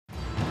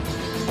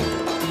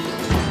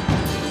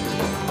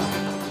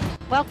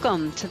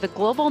Welcome to the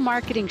Global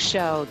Marketing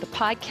Show, the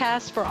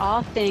podcast for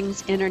all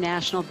things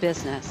international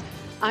business.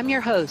 I'm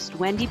your host,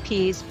 Wendy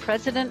Pease,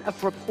 president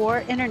of Rapport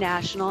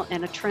International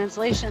and a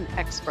translation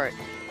expert.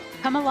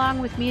 Come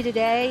along with me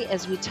today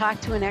as we talk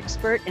to an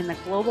expert in the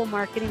global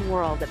marketing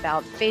world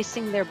about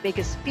facing their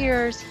biggest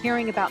fears,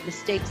 hearing about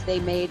mistakes they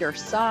made or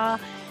saw,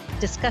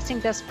 discussing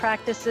best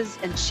practices,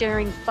 and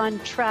sharing fun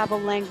travel,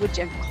 language,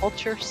 and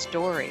culture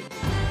stories.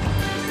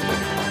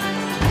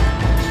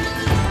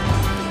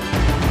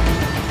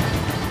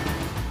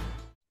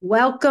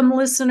 Welcome,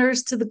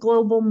 listeners, to the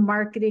Global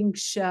Marketing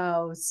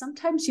Show.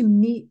 Sometimes you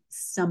meet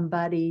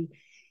somebody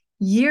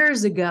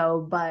years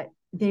ago, but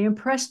they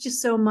impressed you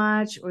so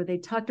much, or they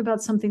talked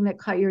about something that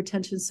caught your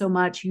attention so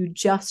much, you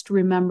just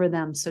remember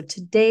them. So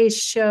today's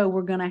show,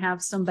 we're going to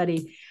have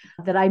somebody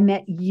that I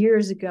met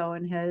years ago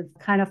and have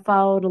kind of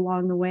followed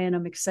along the way, and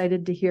I'm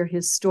excited to hear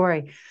his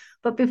story.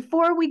 But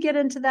before we get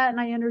into that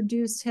and I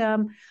introduce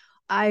him,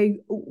 I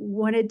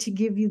wanted to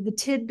give you the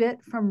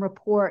tidbit from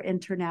Rapport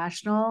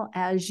International.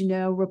 As you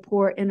know,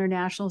 Rapport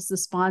International is the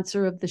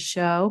sponsor of the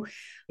show.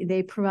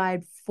 They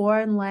provide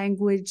foreign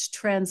language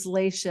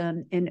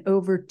translation in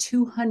over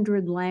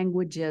 200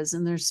 languages,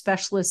 and they're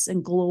specialists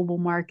in global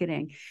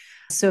marketing.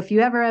 So if you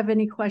ever have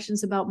any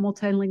questions about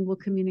multilingual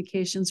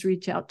communications,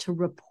 reach out to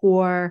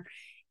Rapport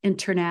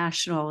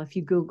International. If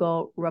you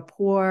Google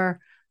Rapport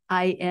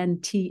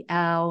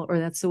INTL, or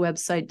that's the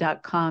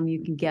website.com,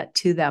 you can get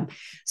to them.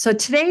 So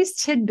today's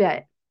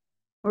tidbit,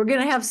 we're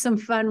going to have some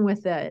fun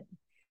with it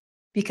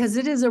because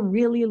it is a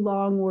really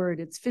long word.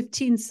 It's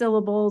 15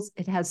 syllables.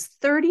 It has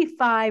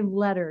 35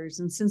 letters.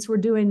 And since we're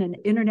doing an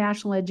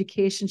international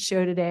education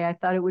show today, I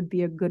thought it would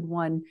be a good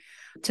one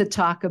to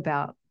talk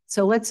about.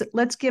 So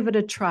let's give it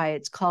a try.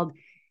 It's called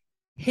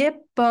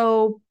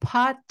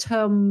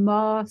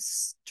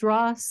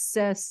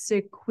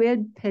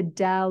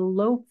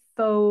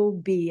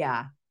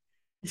hippopotamostrosequidpedalophobia.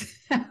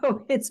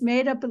 So it's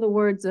made up of the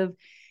words of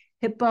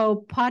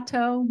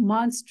hippopoto,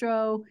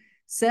 monstro,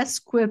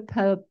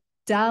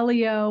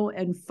 sesquipedalio,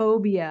 and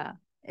phobia.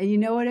 And you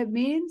know what it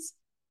means?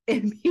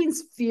 It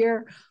means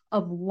fear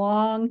of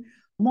long,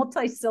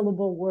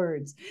 multi-syllable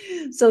words.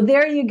 So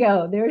there you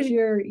go. There's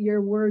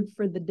your word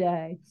for the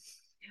day.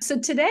 So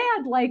today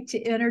I'd like to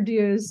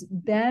introduce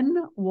Ben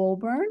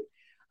Wolburn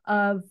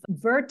of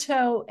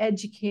Verto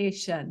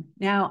Education.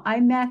 Now, I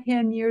met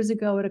him years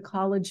ago at a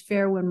college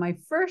fair when my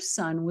first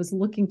son was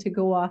looking to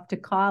go off to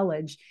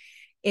college.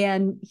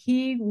 And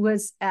he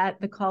was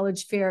at the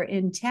college fair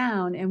in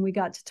town, and we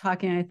got to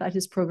talking, and I thought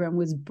his program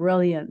was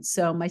brilliant.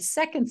 So my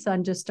second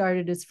son just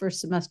started his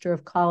first semester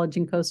of college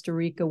in Costa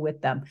Rica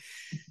with them.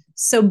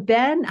 So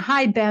Ben,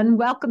 hi, Ben,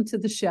 welcome to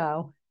the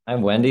show. Hi,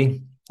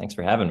 Wendy. Thanks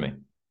for having me.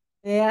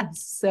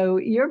 Yes, so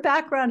your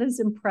background is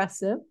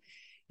impressive.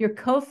 You're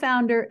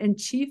co-founder and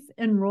chief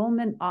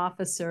enrollment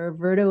officer of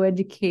Verto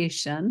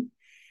Education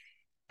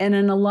and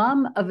an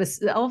alum of a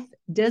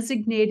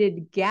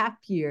self-designated gap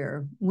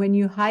year when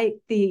you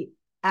hiked the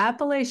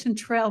Appalachian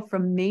Trail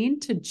from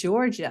Maine to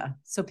Georgia.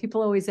 So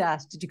people always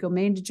ask, did you go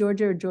Maine to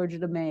Georgia or Georgia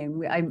to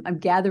Maine? I'm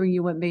gathering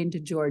you went Maine to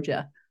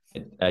Georgia.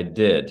 I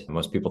did.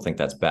 Most people think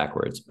that's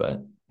backwards,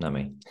 but not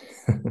me.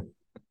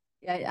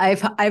 Yeah,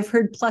 I've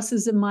heard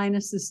pluses and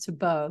minuses to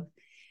both.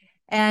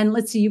 And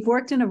let's see, you've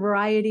worked in a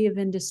variety of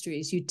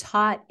industries. You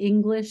taught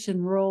English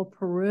in rural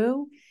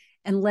Peru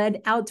and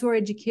led outdoor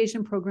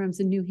education programs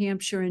in New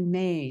Hampshire and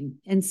Maine.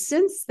 And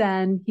since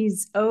then,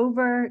 he's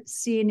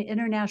overseen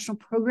international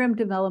program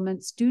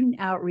development, student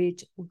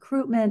outreach,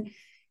 recruitment,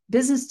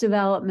 business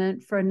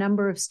development for a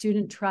number of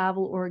student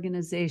travel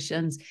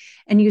organizations.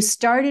 And you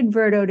started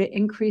Verto to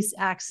increase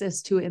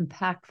access to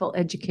impactful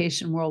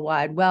education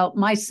worldwide. Well,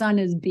 my son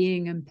is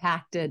being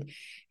impacted,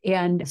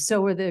 and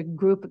so are the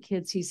group of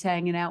kids he's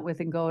hanging out with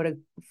and go to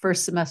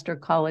first semester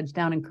college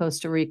down in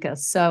Costa Rica.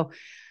 So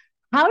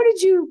how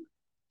did you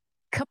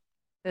come up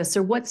with this,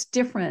 or what's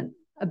different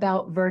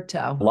about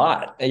Verto? A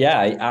lot.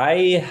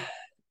 Yeah,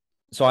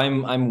 So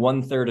I'm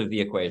 1/3 of the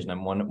equation.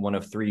 I'm one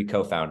of three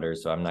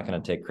co-founders, so I'm not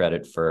going to take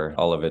credit for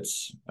all of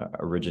its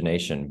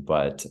origination.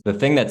 But the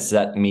thing that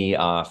set me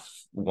off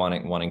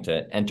wanting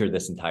to enter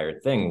this entire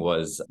thing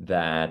was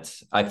that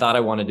I thought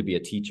I wanted to be a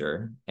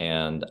teacher,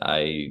 and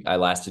I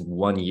lasted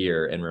 1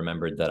 year and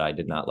remembered that I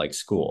did not like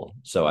school.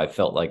 So I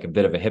felt like a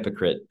bit of a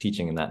hypocrite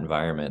teaching in that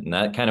environment, and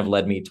that kind of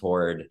led me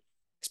toward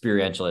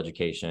experiential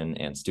education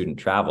and student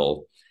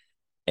travel.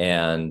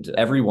 And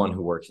everyone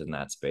who works in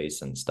that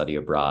space and study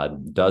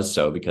abroad does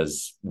so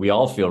because we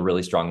all feel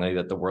really strongly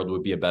that the world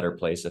would be a better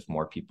place if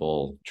more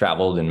people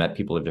traveled and met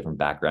people of different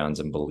backgrounds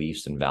and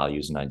beliefs and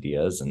values and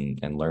ideas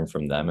and learn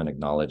from them and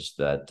acknowledge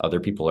that other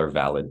people are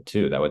valid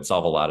too. That would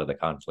solve a lot of the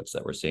conflicts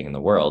that we're seeing in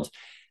the world.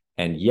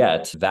 And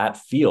yet that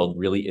field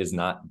really is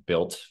not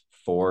built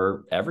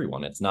for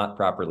everyone. It's not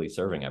properly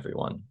serving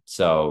everyone.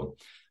 So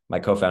my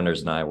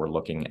co-founders and I were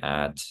looking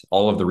at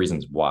all of the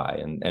reasons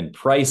why, and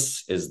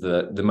price is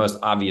the most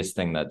obvious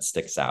thing that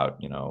sticks out.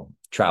 You know,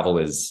 travel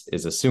is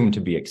assumed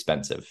to be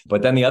expensive,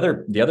 but then the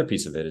other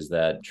piece of it is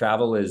that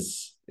travel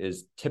is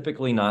is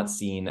typically not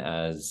seen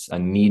as a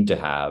need to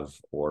have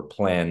or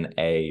plan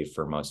A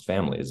for most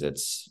families.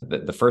 It's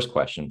the first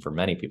question for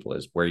many people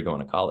is, where are you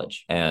going to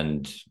college?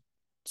 And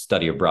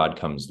study abroad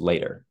comes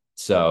later.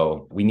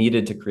 So we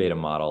needed to create a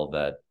model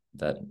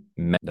that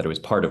meant that it was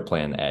part of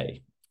plan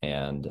A.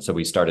 And so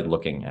we started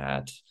looking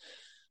at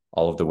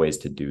all of the ways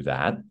to do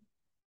that,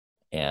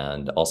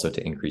 and also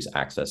to increase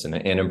access and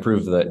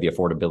improve the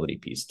affordability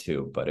piece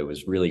too. But it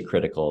was really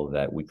critical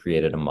that we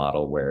created a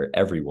model where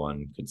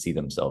everyone could see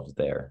themselves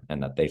there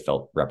and that they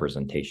felt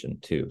representation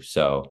too.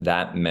 So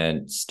that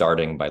meant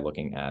starting by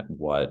looking at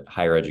what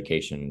higher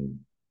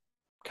education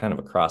kind of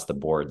across the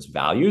board's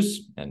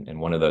values. And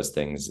one of those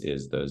things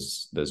is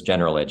those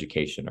general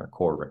education or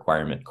core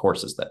requirement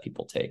courses that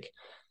people take.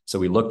 So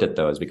we looked at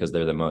those because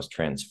they're the most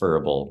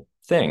transferable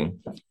thing.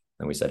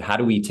 And we said, how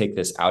do we take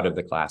this out of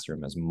the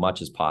classroom as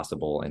much as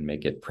possible and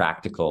make it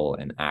practical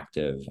and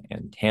active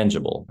and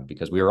tangible?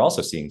 Because we were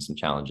also seeing some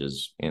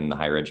challenges in the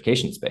higher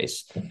education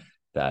space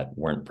that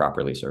weren't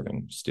properly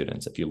serving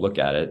students. If you look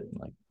at it,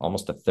 like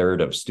almost a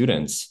third of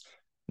students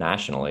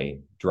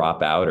nationally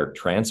drop out or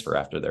transfer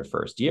after their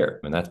first year.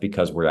 And that's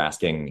because we're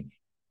asking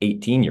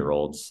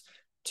 18-year-olds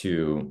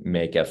to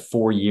make a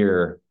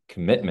 4-year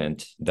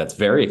commitment that's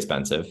very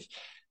expensive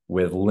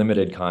with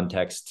limited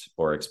context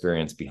or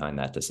experience behind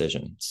that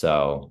decision.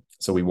 So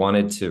we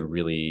wanted to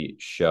really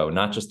show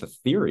not just the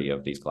theory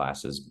of these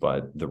classes,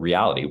 but the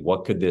reality.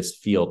 What could this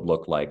field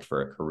look like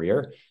for a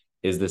career?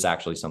 Is this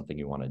actually something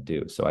you want to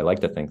do? So I like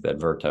to think that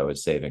Verto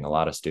is saving a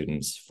lot of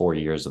students 4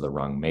 years of the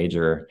wrong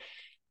major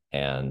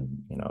and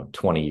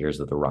 20 years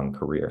of the wrong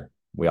career.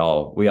 We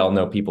all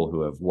know people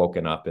who have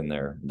woken up in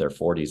their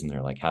 40s and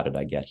they're like, how did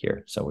I get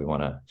here? So we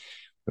want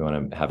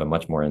to have a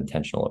much more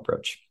intentional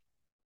approach.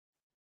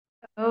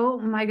 Oh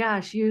my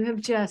gosh, you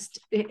have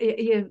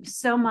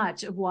so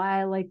much of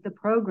why I like the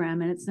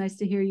program, and it's nice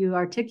to hear you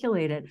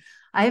articulate it.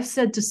 I have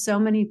said to so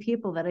many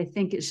people that I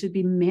think it should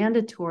be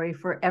mandatory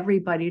for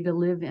everybody to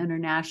live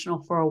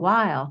international for a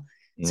while.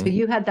 So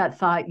you had that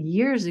thought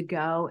years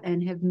ago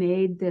and have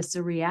made this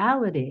a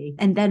reality.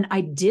 And then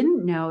I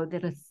didn't know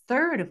that a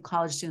third of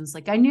college students,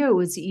 like I knew it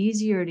was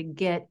easier to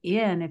get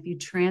in if you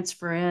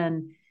transfer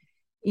in,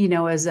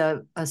 as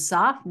a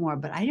sophomore,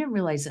 but I didn't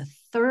realize a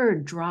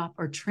third drop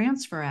or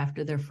transfer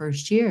after their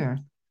first year.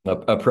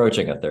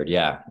 Approaching a third.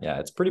 Yeah.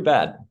 It's pretty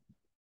bad.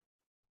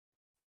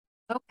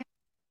 Okay.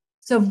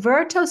 So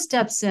Verto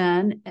steps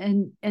in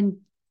and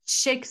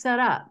shakes that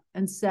up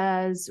and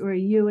says, or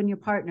you and your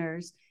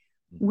partners,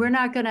 we're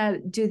not going to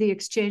do the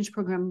exchange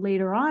program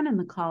later on in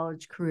the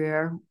college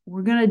career.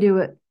 We're going to do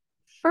it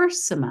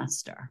first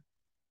semester.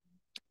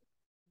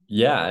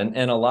 Yeah.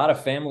 And a lot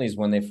of families,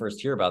 when they first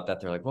hear about that,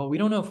 they're like, well, we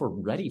don't know if we're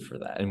ready for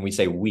that. And we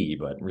say we,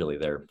 but really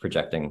they're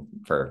projecting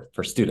for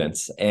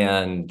students.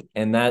 And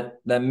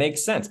that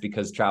makes sense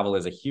because travel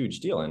is a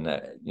huge deal. And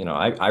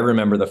I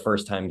remember the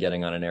first time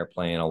getting on an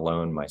airplane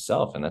alone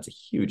myself, and that's a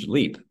huge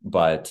leap.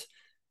 But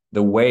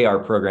the way our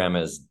program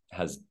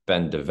has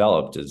been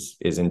developed is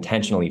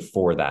intentionally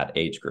for that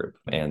age group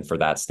and for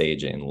that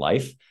stage in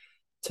life,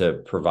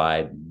 to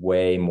provide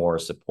way more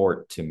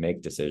support to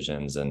make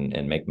decisions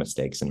and make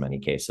mistakes in many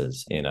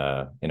cases in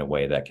a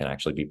way that can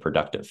actually be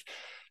productive.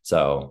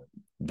 So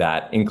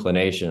that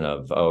inclination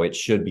of, it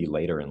should be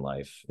later in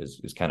life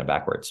is kind of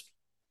backwards.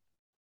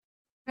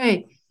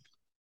 Right.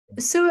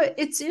 So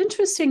it's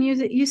interesting.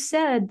 You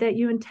said that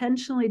you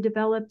intentionally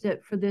developed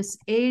it for this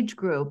age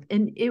group,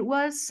 and it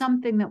was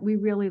something that we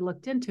really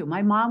looked into.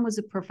 My mom was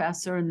a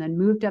professor and then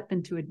moved up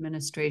into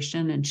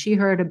administration, and she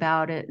heard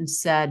about it and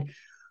said,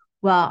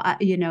 well,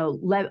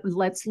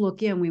 let's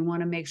look in. We want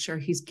to make sure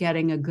he's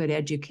getting a good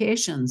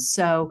education.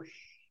 So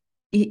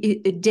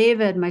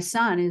David, my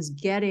son, is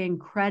getting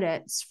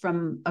credits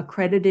from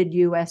accredited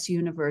U.S.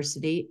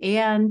 university,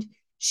 and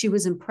she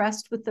was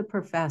impressed with the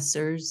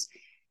professors.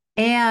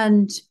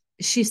 And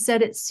she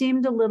said it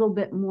seemed a little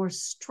bit more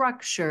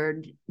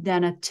structured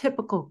than a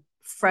typical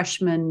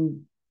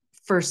freshman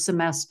first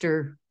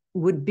semester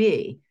would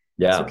be.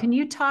 Yeah. So can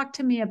you talk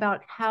to me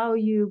about how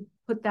you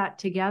put that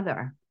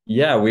together?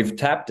 Yeah, we've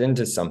tapped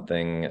into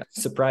something.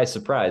 Surprise,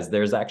 surprise.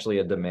 There's actually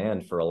a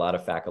demand for a lot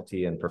of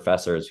faculty and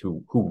professors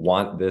who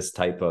want this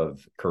type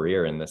of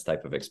career and this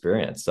type of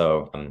experience.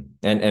 So,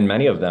 and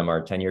many of them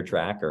are tenure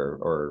track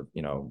or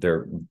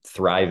they're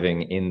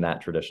thriving in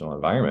that traditional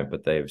environment.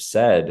 But they've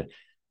said,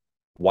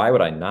 why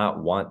would I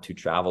not want to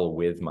travel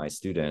with my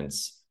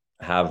students,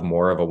 have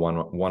more of a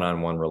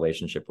one-on-one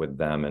relationship with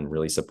them and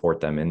really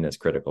support them in this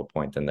critical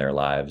point in their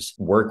lives,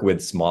 work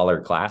with smaller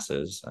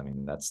classes. I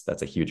mean,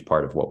 that's a huge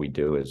part of what we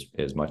do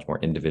is much more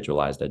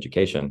individualized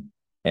education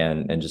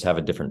and just have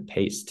a different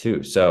pace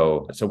too.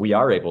 So we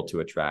are able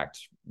to attract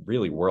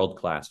really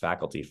world-class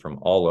faculty from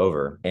all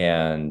over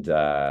and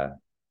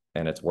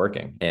it's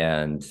working.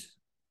 And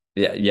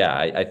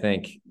I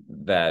think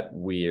that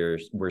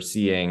we're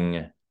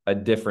seeing a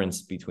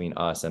difference between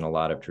us and a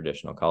lot of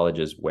traditional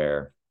colleges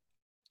where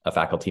a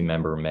faculty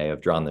member may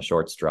have drawn the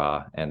short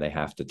straw and they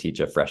have to teach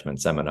a freshman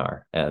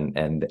seminar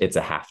and it's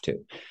a have to.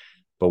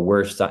 But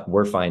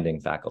we're finding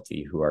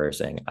faculty who are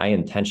saying, I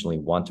intentionally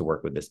want to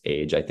work with this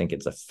age. I think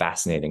it's a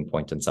fascinating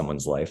point in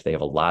someone's life. They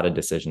have a lot of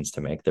decisions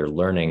to make. They're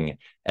learning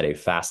at a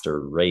faster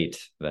rate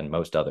than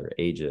most other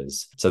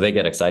ages. So they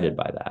get excited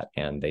by that.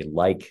 And they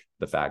like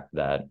the fact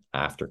that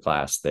after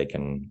class, they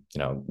can,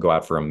 go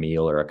out for a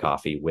meal or a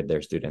coffee with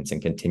their students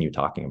and continue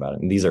talking about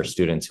it. And these are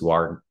students who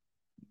are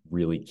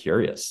really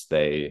curious.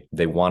 They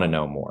want to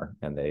know more,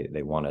 and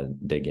they want to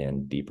dig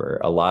in deeper.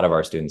 A lot of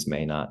our students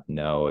may not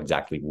know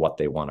exactly what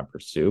they want to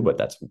pursue, but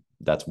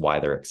that's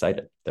why they're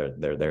excited.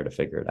 They're there to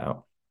figure it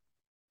out.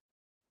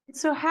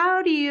 So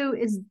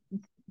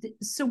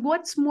so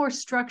what's more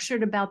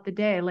structured about the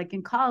day? Like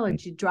in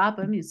college, you drop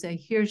them, you say,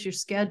 here's your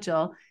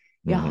schedule.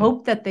 You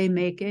hope that they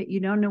make it. You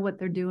don't know what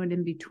they're doing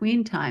in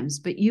between times,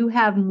 but you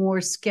have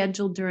more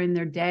scheduled during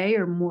their day,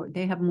 or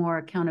they have more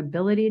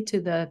accountability to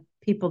the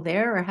people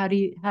there, or how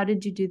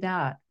did you do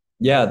that?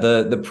 Yeah,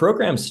 the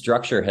program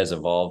structure has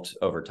evolved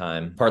over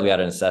time, partly out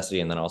of necessity,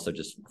 and then also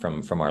just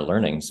from our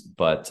learnings.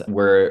 But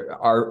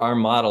our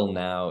model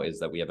now is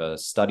that we have a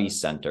study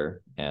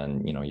center,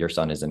 and your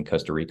son is in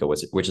Costa Rica,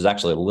 which is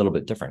actually a little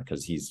bit different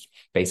because he's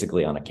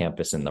basically on a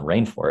campus in the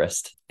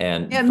rainforest.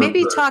 And yeah,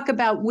 maybe talk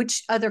about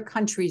which other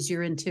countries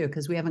you're into,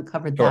 because we haven't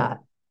covered that.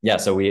 Yeah,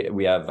 so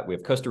we have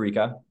Costa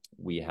Rica,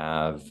 we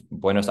have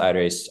Buenos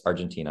Aires,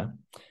 Argentina.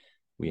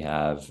 We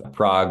have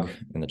Prague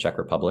in the Czech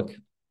Republic.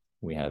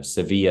 We have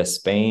Sevilla,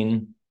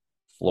 Spain,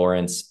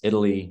 Florence,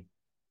 Italy,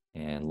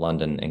 and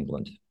London,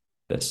 England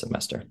this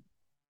semester.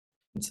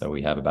 And so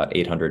we have about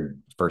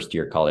 800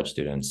 first-year college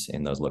students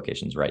in those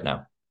locations right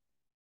now.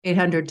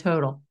 800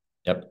 total.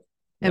 Yep.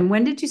 And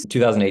when did you?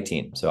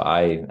 2018. So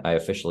I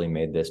officially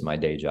made this my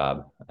day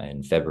job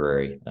in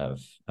February of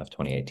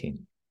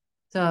 2018.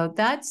 So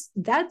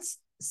that's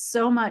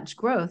so much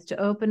growth to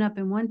open up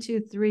in 1,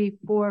 2, 3,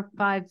 4,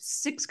 5,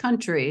 6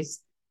 countries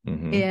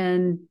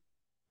in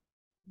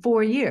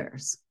 4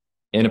 years.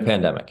 In a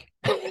pandemic.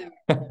 In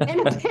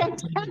a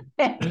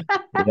pandemic.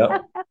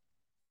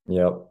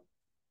 Yep.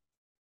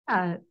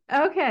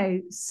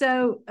 Okay.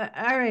 So,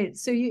 all right.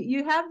 So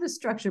you have the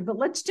structure, but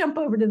let's jump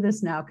over to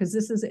this now, because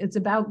it's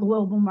about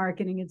global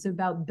marketing. It's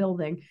about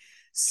building.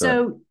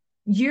 So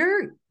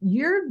your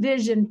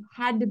vision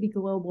had to be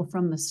global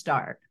from the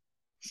start.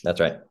 That's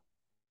right.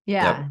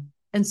 Yeah. Yep.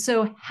 And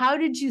so how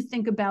did you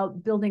think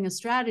about building a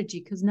strategy?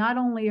 Because not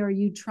only are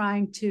you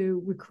trying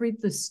to recruit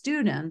the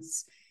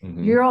students,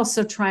 you're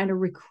also trying to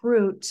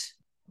recruit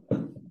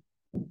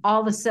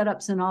all the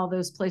setups in all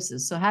those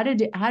places. So how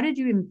did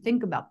you even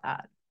think about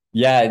that?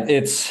 Yeah,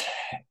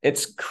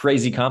 it's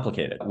crazy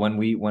complicated. When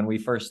we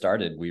first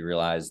started, we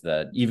realized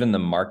that even the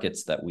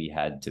markets that we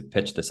had to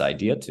pitch this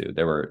idea to,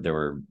 there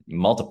were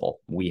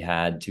multiple. We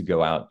had to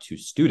go out to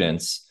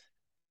students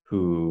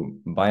who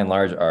by and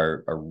large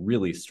are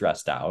really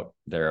stressed out.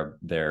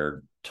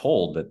 They're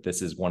told that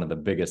this is one of the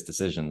biggest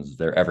decisions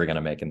they're ever going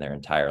to make in their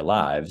entire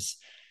lives.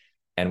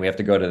 And we have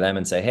to go to them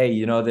and say,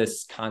 hey,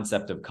 this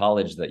concept of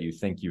college that you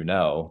think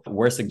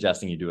we're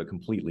suggesting you do it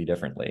completely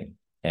differently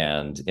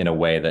and in a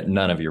way that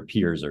none of your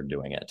peers are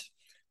doing it.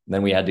 And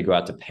then we had to go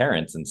out to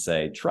parents and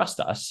say,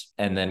 trust us.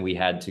 And then we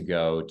had to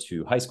go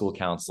to high school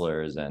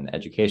counselors and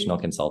educational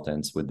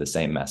consultants with the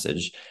same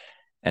message.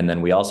 And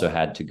then we also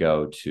had to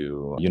go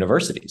to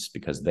universities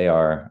because they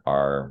are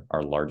our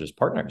largest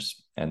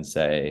partners and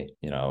say,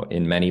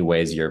 in many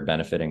ways, you're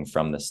benefiting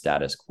from the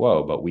status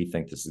quo, but we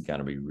think this is going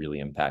to be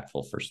really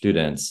impactful for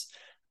students.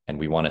 And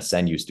we want to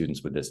send you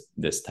students with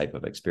this type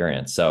of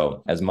experience.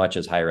 So as much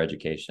as higher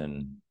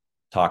education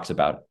talks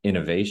about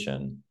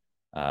innovation,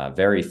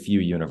 very few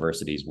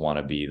universities want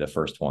to be the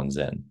first ones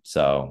in.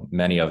 So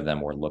many of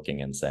them were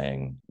looking and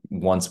saying,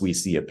 once we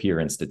see a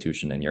peer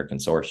institution in your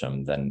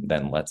consortium,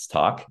 then let's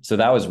talk. So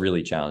that was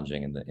really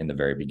challenging in the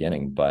very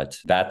beginning, but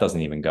that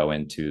doesn't even go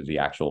into the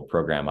actual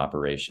program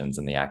operations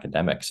and the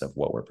academics of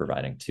what we're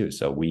providing too.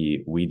 So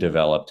we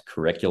developed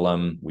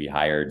curriculum, we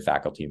hired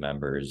faculty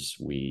members,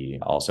 we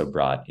also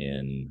brought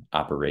in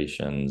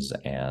operations,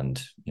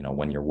 and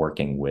when you're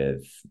working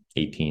with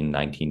 18,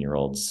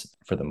 19-year-olds,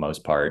 for the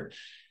most part,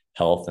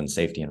 health and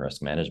safety and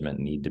risk management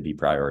need to be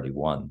priority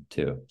one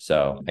too.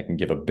 So I can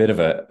give a bit of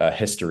a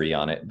history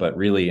on it, but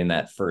really in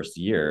that first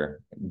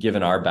year,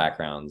 given our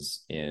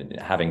backgrounds in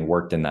having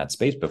worked in that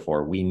space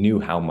before, we knew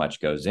how much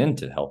goes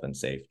into health and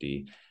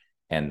safety,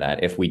 and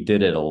that if we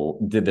did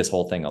this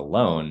whole thing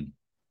alone,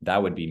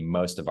 that would be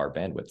most of our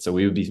bandwidth. So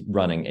we would be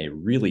running a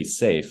really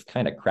safe,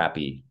 kind of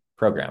crappy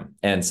program.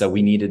 And so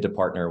we needed to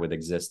partner with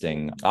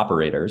existing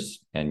operators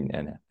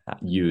and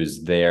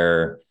use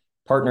their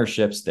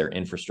partnerships, their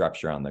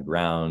infrastructure on the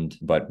ground,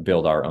 but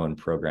build our own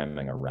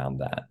programming around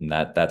that. And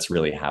that's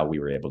really how we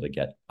were able to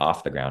get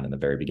off the ground in the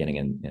very beginning,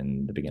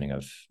 in the beginning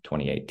of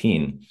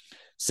 2018.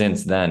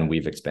 Since then,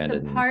 we've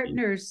expanded. The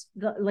partners,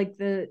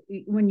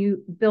 when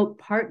you built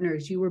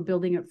partners, you were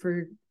building it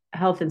for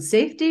health and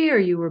safety, or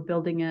you were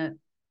building it?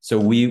 So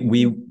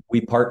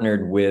we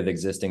partnered with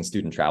existing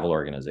student travel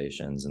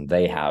organizations, and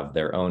they have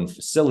their own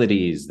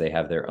facilities, they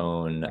have their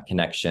own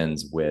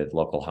connections with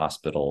local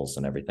hospitals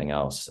and everything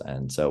else.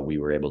 And so we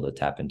were able to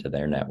tap into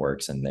their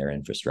networks and their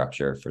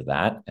infrastructure for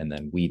that. And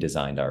then we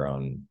designed our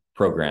own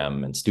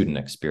program and student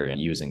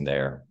experience using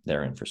their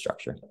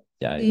infrastructure.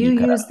 Yeah, You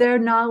use their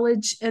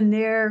knowledge and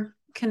their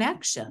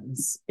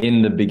connections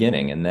in the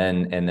beginning, and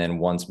then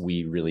once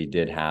we really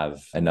did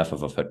have enough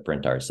of a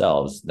footprint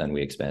ourselves, then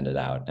we expanded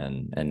out,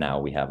 and now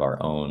we have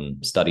our own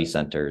study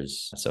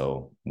centers.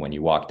 So when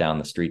you walk down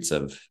the streets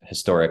of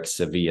historic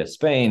Sevilla,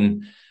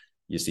 Spain,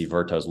 you see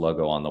Verto's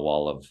logo on the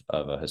wall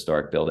of a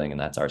historic building, and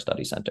that's our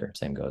study center.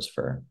 Same goes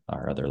for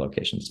our other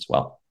locations as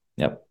well.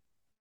 Yep.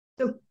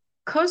 So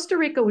Costa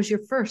Rica was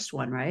your first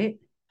one, right?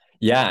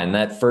 Yeah, and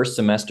that first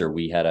semester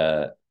we had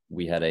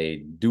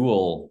a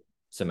dual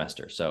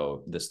semester.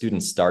 So the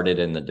students started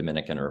in the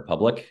Dominican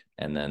Republic,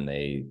 and then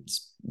they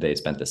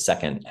spent the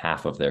second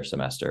half of their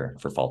semester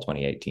for fall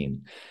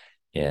 2018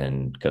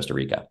 in Costa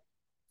Rica.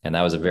 And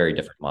that was a very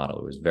different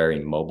model. It was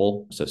very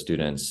mobile. So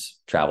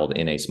students traveled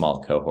in a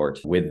small cohort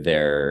with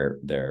their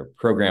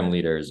program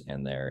leaders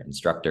and their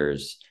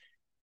instructors,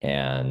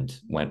 and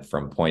went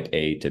from point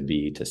A to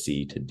B to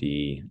C to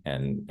D,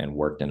 and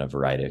worked in a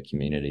variety of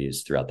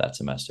communities throughout that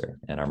semester.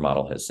 And our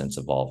model has since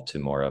evolved to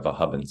more of a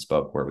hub and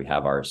spoke, where we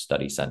have our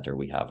study center,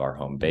 we have our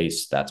home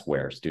base. That's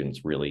where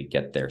students really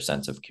get their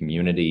sense of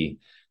community.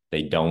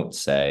 They don't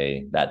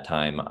say that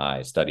time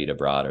I studied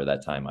abroad or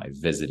that time I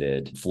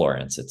visited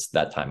Florence. It's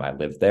that time I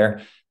lived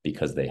there,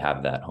 because they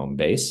have that home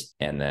base.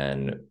 And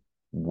then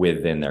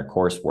within their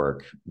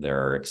coursework,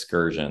 there are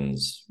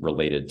excursions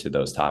related to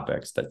those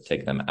topics that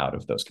take them out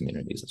of those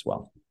communities as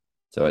well.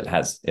 So it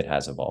has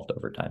evolved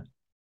over time.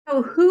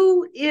 So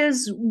who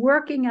is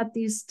working at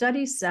these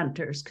study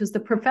centers? Because the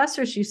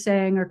professors you're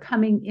saying are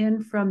coming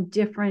in from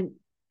different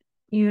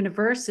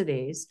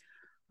universities.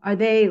 Are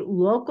they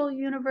local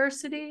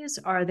universities?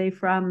 Are they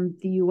from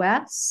the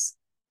US?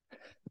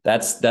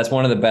 That's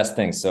one of the best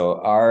things.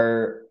 So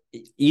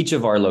each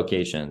of our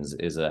locations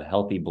is a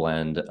healthy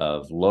blend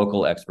of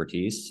local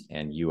expertise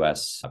and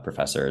US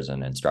professors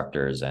and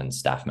instructors and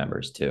staff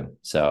members too.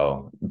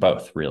 So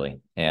both, really.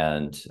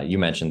 And you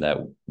mentioned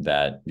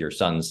that your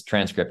son's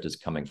transcript is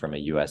coming from a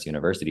US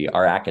university.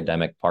 Our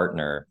academic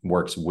partner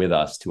works with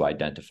us to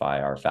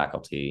identify our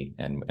faculty,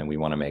 and we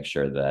want to make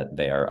sure that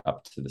they are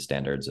up to the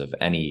standards of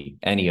any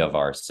of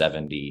our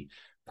 70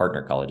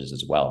 partner colleges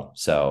as well.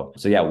 So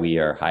yeah, we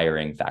are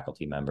hiring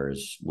faculty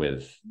members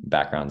with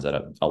backgrounds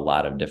at a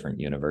lot of different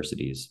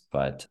universities,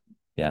 but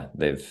yeah,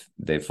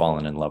 they've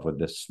fallen in love with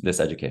this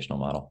educational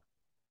model.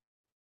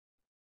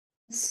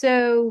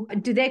 So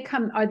do they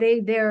come, are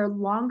they there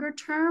longer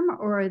term,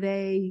 or are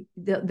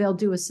they'll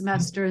do a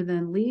semester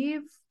then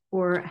leave,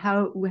 or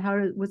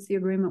what's the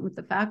agreement with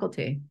the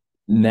faculty?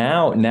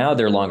 Now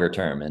they're longer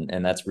term,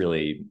 and that's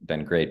really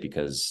been great,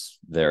 because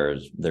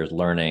there's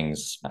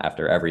learnings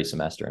after every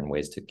semester and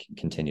ways to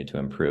continue to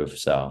improve.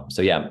 So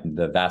yeah,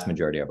 the vast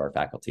majority of our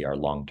faculty are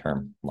long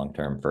term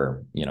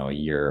for a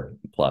year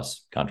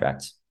plus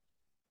contracts.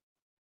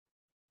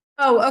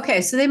 Oh, okay.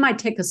 So they might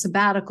take a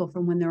sabbatical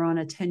from when they're on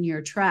a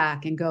 10-year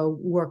track and go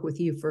work with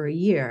you for a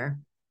year.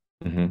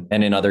 Mm-hmm.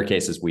 And in other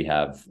cases, we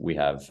have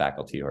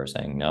faculty who are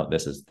saying, no,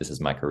 this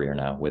is my career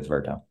now with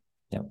Verto.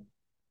 Yeah.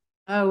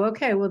 Oh,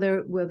 okay. Well,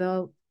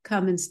 they'll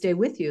come and stay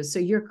with you. So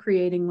you're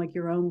creating like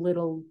your own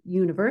little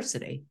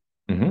university.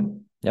 Mm-hmm.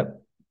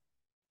 Yep.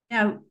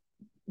 Now,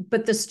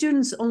 but the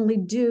students only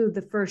do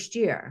the first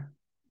year.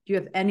 Do you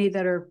have any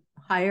that are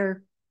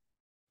higher?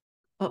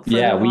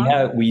 Yeah,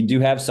 we do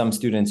have some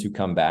students who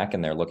come back,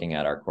 and they're looking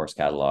at our course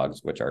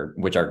catalogs, which are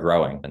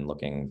growing, and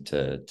looking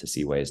to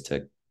see ways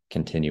to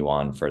continue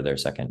on for their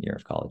second year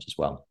of college as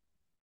well.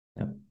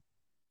 Yeah.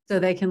 So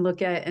they can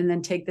look at and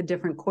then take the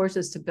different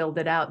courses to build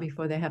it out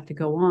before they have to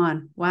go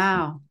on.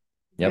 Wow.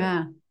 Yep.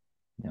 Yeah.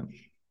 Yep.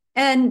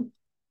 And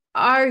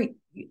are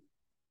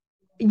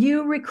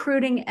you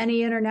recruiting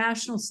any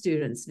international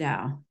students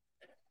now?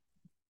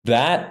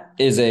 That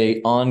is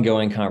a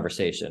ongoing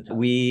conversation.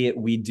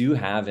 We do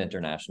have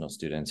international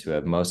students who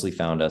have mostly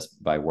found us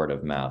by word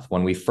of mouth.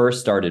 When we first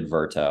started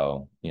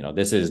Verto,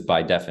 this is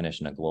by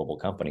definition a global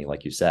company,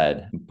 like you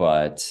said,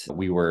 but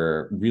we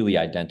were really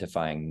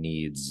identifying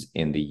needs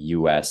in the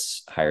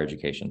US higher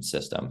education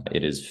system.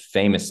 It is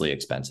famously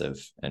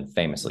expensive and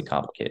famously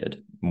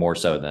complicated, more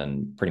so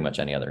than pretty much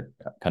any other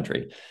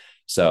country.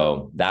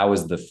 So that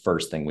was the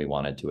first thing we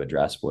wanted to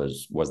address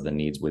was the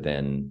needs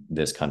within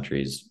this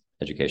country's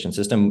education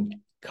system,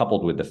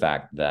 coupled with the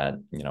fact that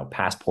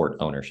passport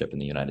ownership in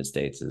the United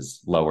States is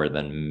lower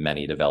than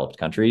many developed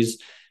countries,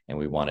 and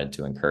we wanted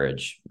to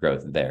encourage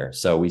growth there.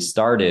 So we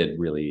started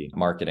really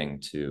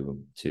marketing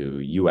to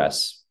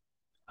US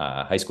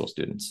high school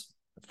students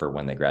for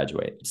when they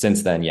graduate.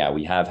 Since then, yeah,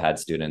 we have had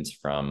students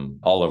from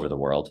all over the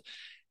world.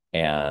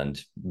 And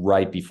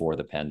right before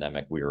the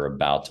pandemic, we were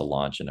about to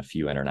launch in a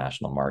few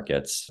international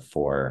markets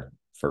for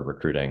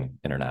recruiting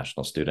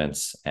international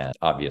students, and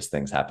obvious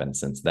things happened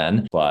since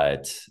then.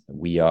 But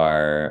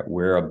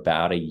we're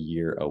about a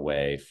year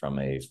away from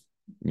a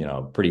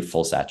pretty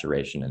full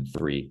saturation in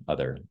 3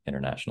 other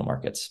international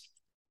markets.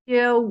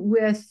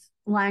 With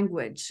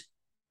language,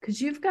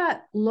 because you've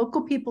got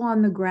local people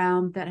on the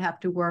ground that have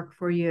to work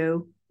for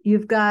you.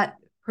 You've got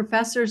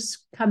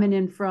professors coming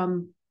in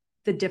from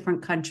the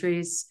different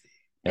countries,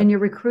 and you're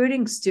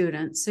recruiting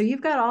students. So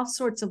you've got all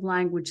sorts of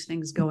language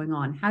things going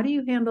on. How do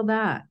you handle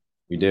that?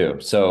 We do.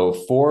 So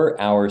for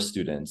our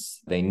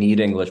students, they need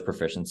English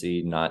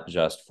proficiency, not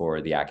just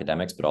for the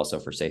academics, but also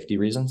for safety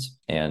reasons.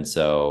 And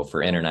so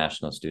for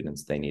international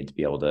students, they need to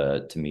be able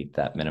to meet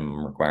that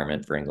minimum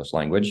requirement for English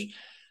language.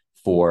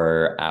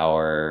 For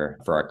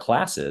our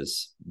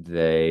classes,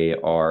 they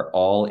are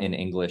all in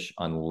English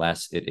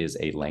unless it is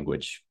a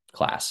language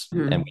class.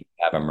 And we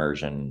have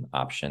immersion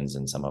options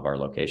in some of our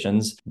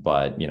locations.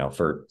 But,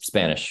 for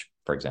Spanish,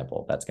 for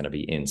example, that's going to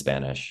be in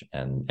Spanish,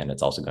 and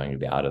it's also going to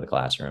be out of the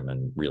classroom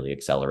and really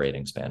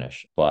accelerating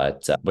Spanish.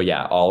 But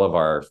yeah, all of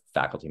our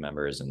faculty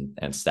members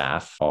and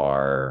staff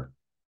are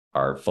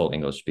full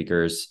English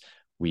speakers.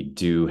 We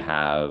do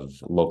have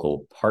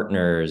local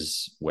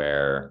partners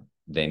where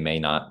they may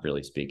not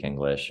really speak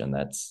English, and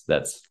that's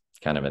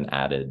kind of an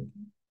added,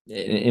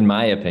 in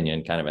my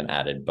opinion, kind of an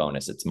added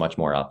bonus. It's much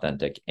more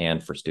authentic,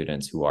 and for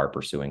students who are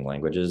pursuing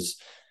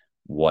languages,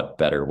 what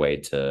better way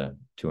to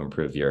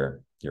improve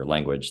your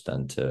language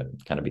than to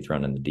kind of be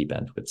thrown in the deep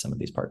end with some of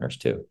these partners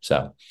too.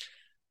 So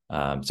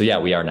yeah,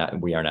 we are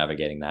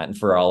navigating that, and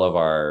for all of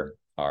our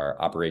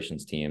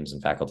operations teams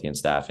and faculty and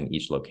staff in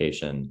each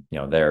location,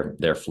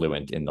 they're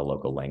fluent in the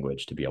local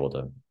language to be able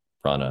to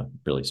run a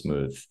really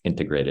smooth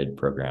integrated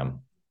program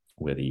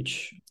with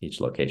each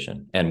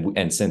location.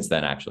 And since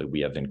then, actually, we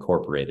have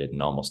incorporated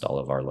in almost all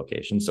of our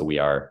locations. So we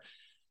are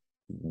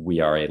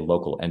a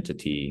local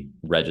entity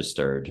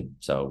registered.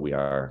 So we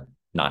are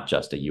not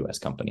just a US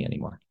company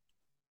anymore.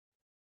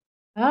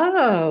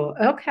 Oh,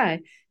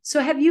 okay.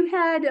 So have you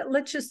had,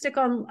 let's just stick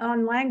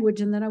on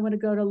language, and then I want to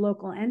go to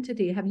local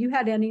entity. Have you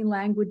had any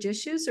language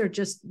issues, or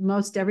just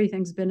most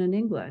everything's been in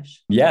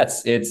English?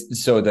 Yes,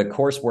 it's so the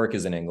coursework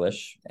is in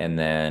English. And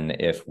then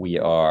if we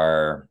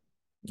are,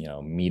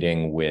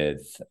 meeting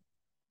with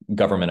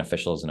government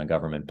officials in a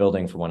government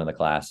building for one of the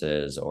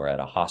classes, or at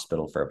a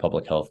hospital for a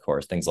public health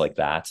course, things like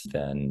that,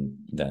 then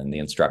the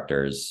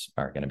instructors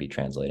are going to be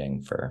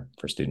translating for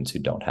students who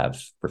don't have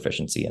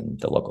proficiency in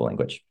the local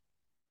language.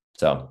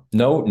 So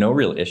no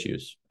real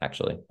issues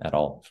actually at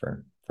all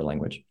for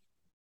language.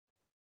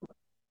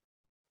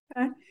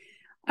 Okay.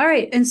 All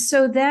right. And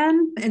so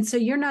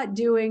you're not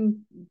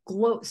doing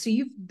so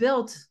you've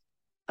built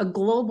a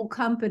global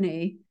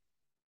company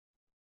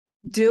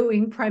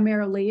doing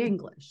primarily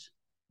English.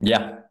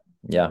 Yeah.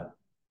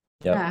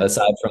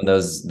 Aside from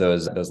those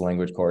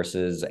language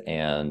courses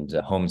and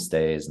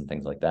homestays and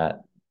things like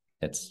that,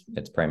 it's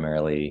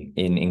primarily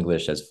in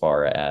English as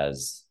far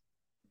as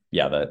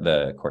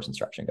the course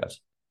instruction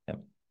goes.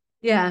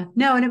 Yeah,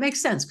 no, and it makes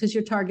sense because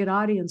your target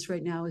audience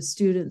right now is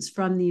students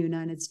from the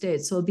United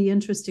States. So it'll be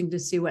interesting to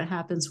see what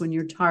happens when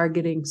you're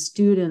targeting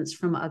students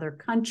from other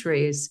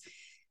countries.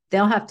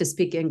 They'll have to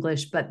speak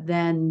English, but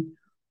then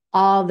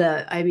all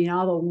the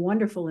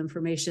wonderful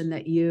information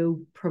that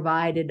you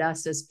provided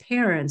us as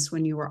parents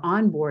when you were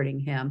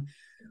onboarding him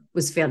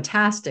was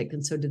fantastic.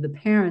 And so do the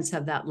parents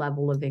have that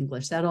level of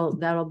English?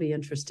 That'll be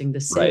interesting to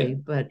see.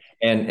 Right. But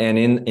and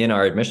in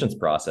our admissions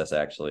process,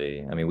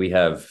 actually, we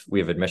have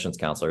admissions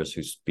counselors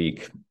who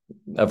speak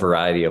a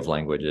variety of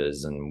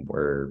languages, and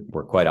we're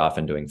quite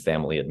often doing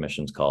family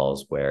admissions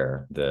calls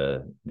where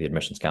the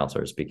admissions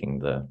counselor is speaking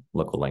the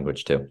local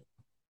language too.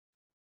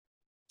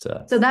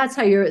 So that's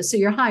how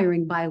you're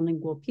hiring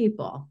bilingual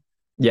people.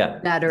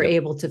 Yeah. That are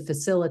able to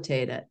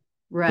facilitate it.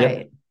 Right.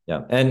 Yep.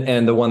 Yeah.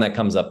 And the one that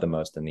comes up the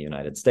most in the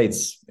United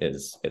States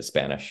is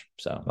Spanish.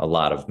 So a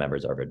lot of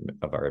members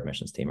of our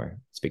admissions team are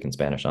speaking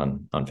Spanish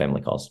on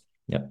family calls.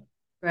 Yeah.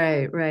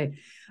 Right.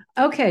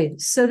 Okay.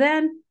 So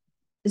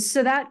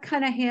that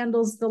kind of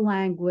handles the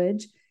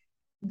language,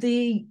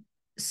 the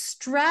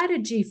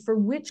strategy for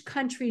which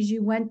countries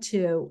you went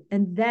to,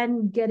 and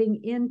then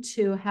getting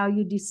into how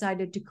you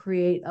decided to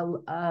create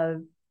a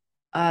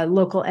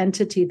local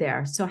entity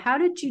there. So how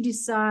did you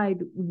decide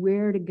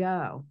where to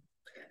go?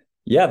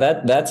 Yeah,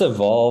 that's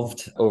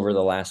evolved over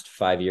the last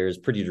 5 years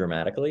pretty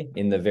dramatically.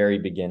 In the very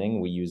beginning,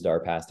 we used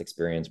our past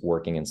experience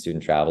working in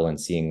student travel and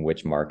seeing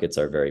which markets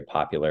are very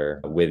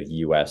popular with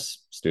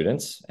US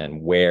students,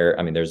 and where,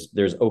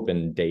 there's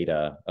open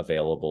data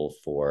available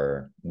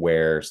for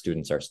where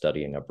students are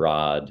studying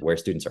abroad, where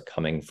students are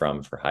coming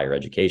from for higher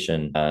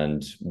education,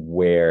 and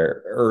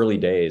where early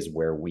days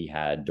where we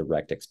had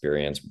direct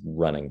experience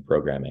running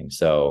programming.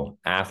 So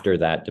after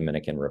that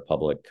Dominican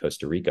Republic,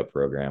 Costa Rica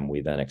program, we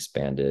then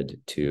expanded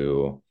to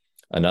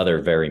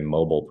another very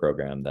mobile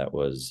program that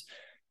was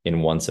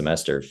in one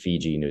semester,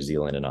 Fiji, New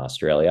Zealand, and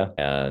Australia.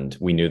 And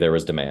we knew there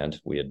was demand.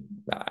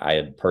 I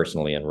had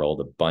personally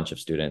enrolled a bunch of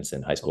students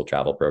in high school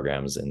travel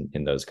programs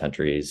in those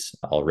countries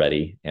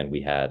already. And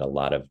we had a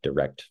lot of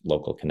direct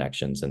local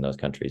connections in those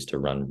countries to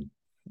run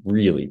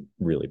really,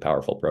 really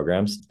powerful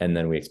programs. And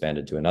then we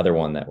expanded to another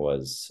one that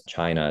was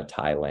China,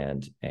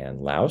 Thailand, and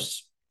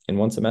Laos in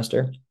one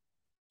semester.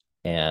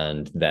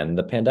 And then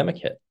the pandemic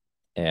hit.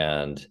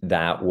 And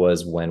that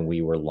was when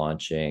we were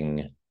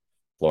launching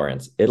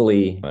Florence,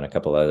 Italy, and a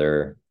couple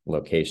other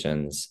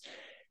locations.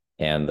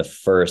 And the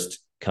first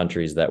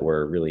countries that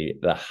were really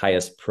the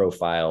highest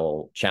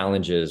profile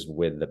challenges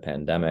with the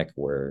pandemic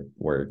were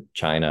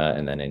China,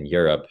 and then in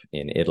Europe,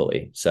 in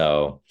Italy.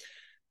 So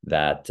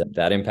that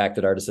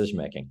impacted our decision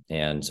making.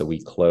 And so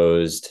we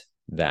closed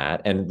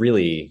that. And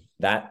really,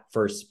 that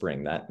first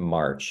spring, that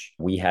March,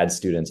 we had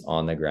students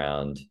on the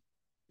ground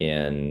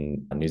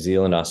in New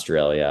Zealand,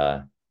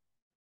 Australia,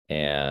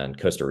 and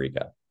Costa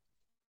Rica.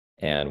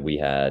 And we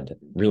had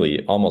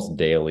really almost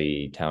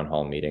daily town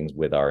hall meetings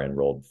with our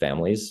enrolled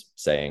families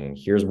saying,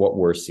 here's what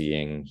we're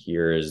seeing,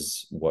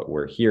 here's what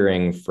we're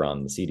hearing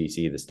from the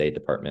CDC, the State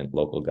Department,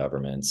 local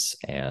governments,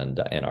 and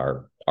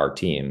our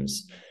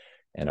teams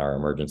and our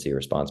emergency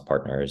response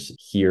partners.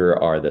 Here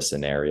are the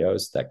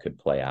scenarios that could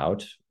play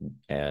out.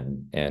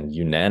 And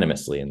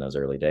unanimously in those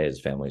early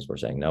days, families were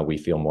saying, no, we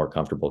feel more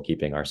comfortable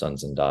keeping our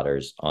sons and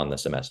daughters on the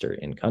semester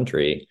in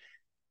country.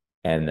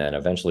 And then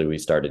eventually we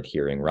started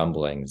hearing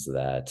rumblings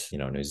that,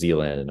 New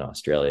Zealand and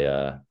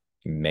Australia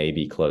may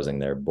be closing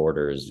their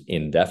borders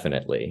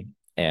indefinitely.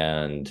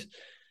 And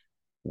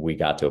we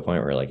got to a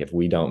point where, like, if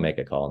we don't make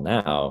a call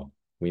now,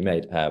 we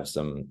might have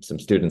some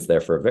students there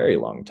for a very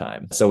long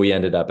time. So we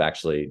ended up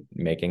actually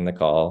making the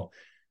call,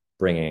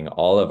 bringing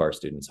all of our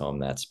students home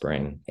that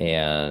spring.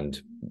 And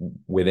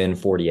within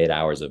 48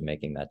 hours of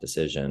making that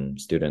decision,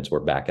 students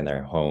were back in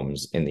their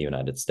homes in the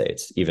United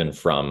States, even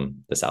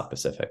from the South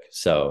Pacific.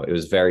 So it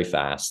was very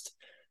fast.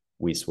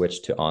 We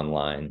switched to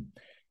online,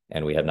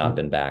 and we have not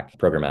been back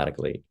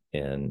programmatically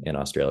in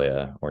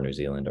Australia or New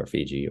Zealand or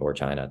Fiji or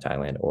China,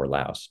 Thailand, or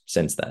Laos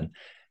since then.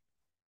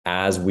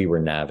 As we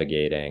were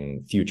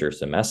navigating future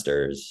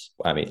semesters,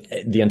 I mean,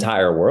 the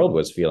entire world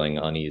was feeling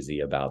uneasy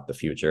about the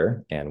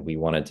future, and we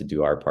wanted to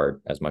do our part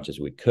as much as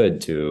we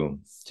could to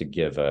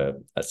give a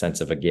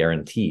sense of a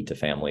guarantee to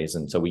families.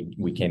 And so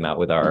we came out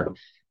with our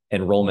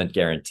enrollment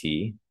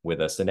guarantee with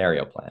a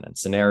scenario plan. And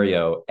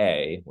scenario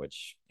A,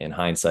 which in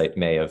hindsight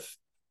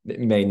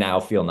may now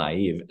feel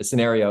naive,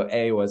 scenario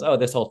A was, oh,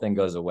 this whole thing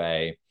goes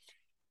away,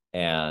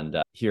 and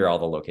here are all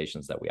the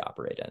locations that we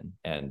operate in,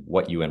 and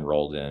what you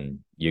enrolled in,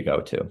 you go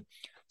to.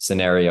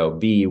 Scenario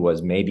B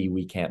was, maybe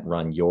we can't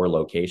run your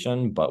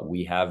location, but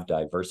we have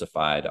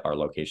diversified our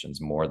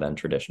locations more than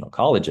traditional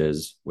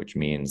colleges, which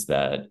means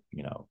that,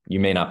 you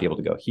may not be able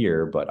to go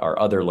here, but our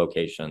other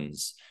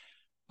locations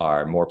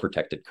are more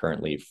protected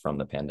currently from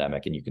the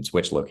pandemic, and you can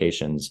switch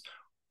locations,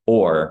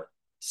 or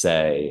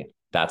say,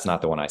 that's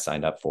not the one I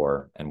signed up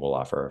for, and we'll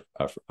offer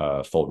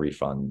a full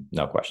refund,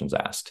 no questions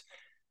asked.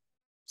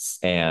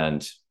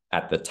 And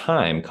at the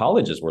time,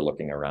 colleges were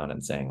looking around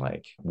and saying,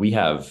 like, we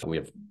have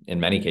in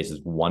many cases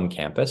one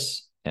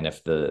campus, and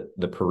if the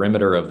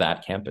perimeter of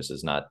that campus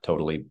is not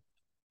totally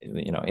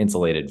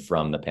insulated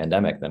from the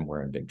pandemic, then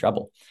we're in big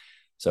trouble.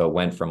 So it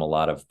went from a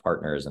lot of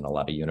partners and a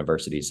lot of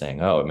universities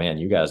saying, oh man,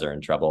 you guys are in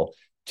trouble,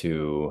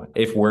 to,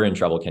 if we're in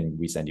trouble, can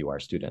we send you our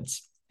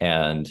students?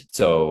 And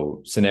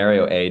so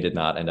scenario A did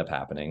not end up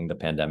happening. The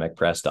pandemic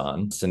pressed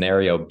on.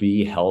 Scenario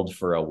B held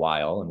for a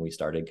while, and we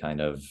started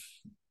kind of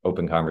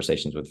open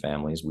conversations with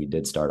families. We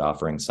did start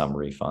offering some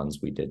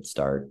refunds. We did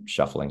start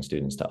shuffling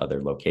students to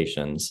other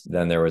locations.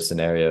 Then there was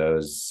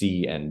scenarios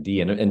C and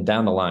D, and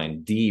down the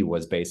line, D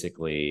was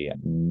basically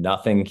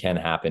nothing can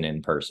happen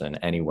in person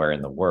anywhere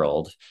in the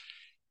world,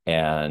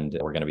 and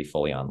we're going to be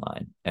fully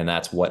online. And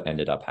that's what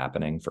ended up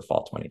happening for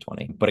fall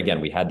 2020. But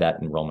again, we had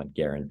that enrollment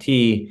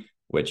guarantee,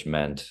 which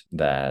meant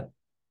that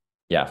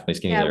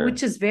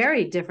which is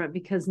very different,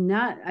 because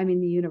the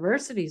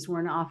universities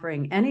weren't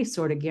offering any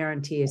sort of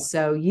guarantees.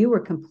 So you were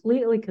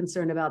completely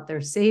concerned about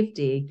their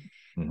safety,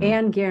 mm-hmm.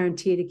 and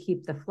guarantee to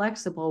keep the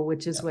flexible,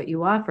 which is what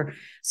you offer.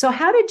 So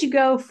how did you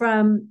go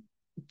from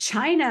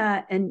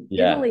China and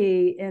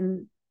Italy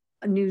and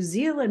a New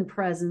Zealand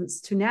presence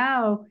to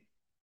now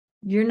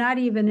you're not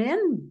even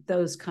in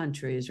those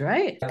countries,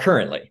 right?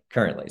 Currently.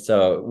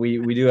 So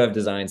we do have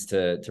designs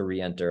to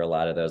re-enter a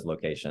lot of those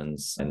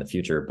locations in the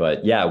future.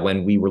 But yeah,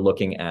 when we were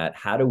looking at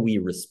how do we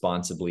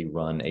responsibly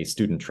run a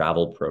student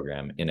travel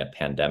program in a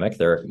pandemic,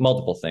 there are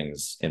multiple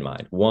things in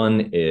mind.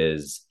 One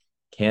is,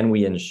 can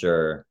we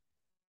ensure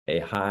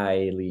a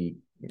high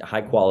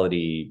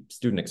quality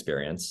student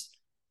experience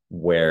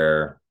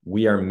where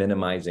we are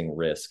minimizing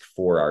risk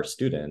for our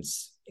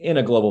students in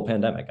a global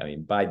pandemic? I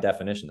mean, by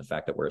definition, the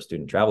fact that we're a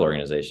student travel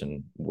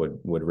organization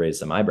would raise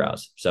some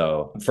eyebrows.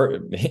 So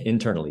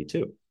internally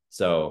too.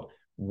 So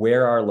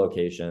where are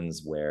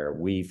locations where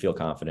we feel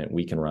confident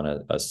we can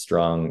run a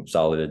strong,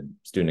 solid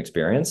student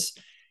experience?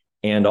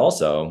 And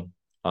also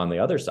on the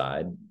other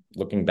side,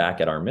 looking back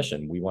at our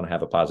mission, we want to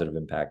have a positive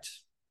impact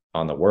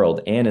on the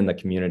world and in the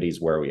communities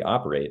where we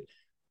operate.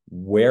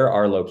 Where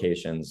are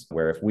locations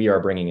where, if we are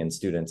bringing in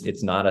students,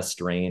 it's not a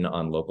strain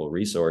on local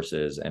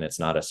resources and it's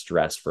not a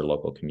stress for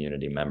local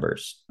community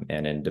members?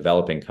 And in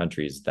developing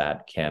countries,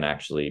 that can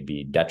actually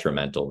be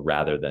detrimental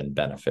rather than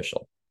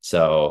beneficial.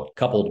 So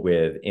coupled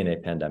with in a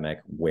pandemic,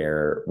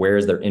 where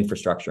is their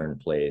infrastructure in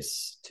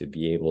place to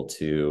be able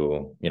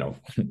to,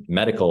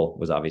 medical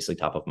was obviously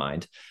top of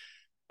mind,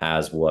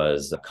 as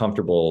was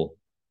comfortable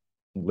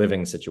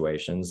living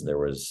situations. There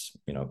was,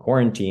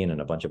 quarantine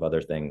and a bunch of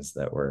other things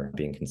that were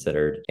being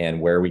considered.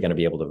 And where are we going to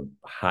be able to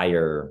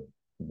hire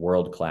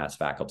world-class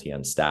faculty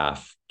and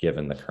staff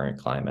given the current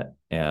climate?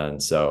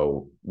 And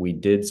so we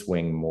did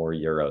swing more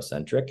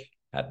Eurocentric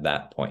at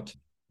that point.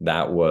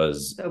 That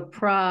was so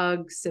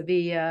Prague,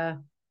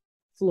 Sevilla,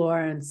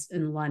 Florence,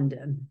 and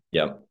London.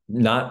 Yep.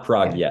 Not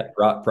Prague yet.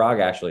 Prague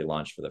actually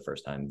launched for the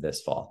first time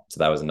this fall. So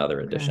that was another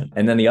addition.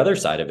 And then the other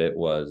side of it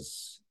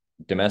was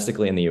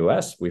domestically in the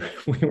US, we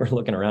were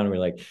looking around and we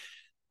were like,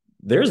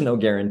 there's no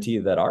guarantee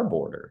that our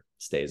border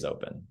stays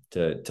open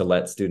to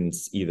let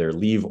students either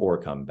leave or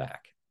come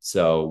back.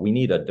 So we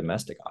need a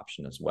domestic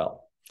option as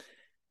well.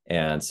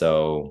 And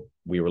so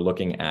we were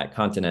looking at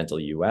continental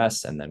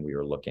US, and then we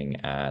were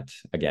looking at,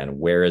 again,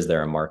 where is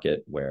there a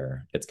market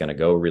where it's going to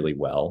go really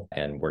well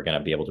and we're going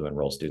to be able to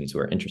enroll students who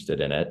are interested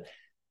in it,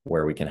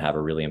 where we can have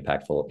a really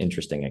impactful,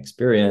 interesting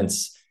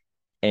experience.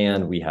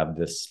 And we have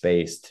this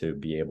space to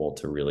be able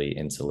to really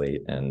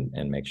insulate and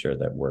make sure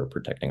that we're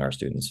protecting our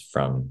students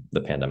from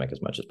the pandemic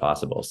as much as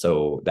possible.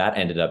 So that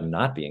ended up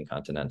not being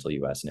continental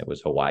US, and it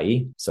was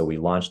Hawaii. So we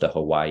launched a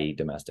Hawaii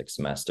domestic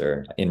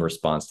semester in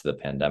response to the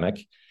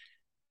pandemic.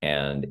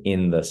 And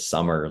in the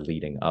summer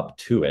leading up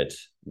to it,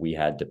 we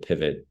had to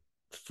pivot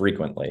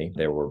frequently.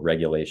 There were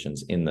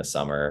regulations in the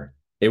summer.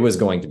 It was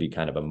going to be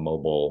kind of a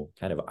mobile,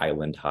 kind of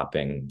island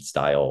hopping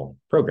style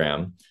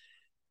program.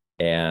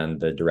 And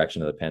the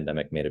direction of the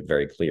pandemic made it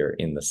very clear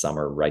in the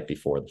summer, right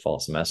before the fall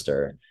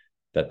semester,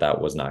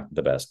 that was not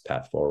the best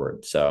path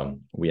forward. So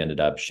we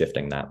ended up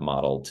shifting that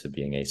model to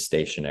being a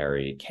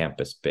stationary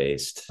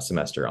campus-based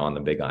semester on the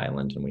Big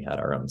Island, and we had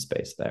our own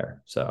space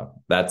there. So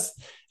that's,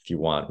 if you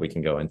want, we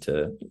can go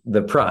into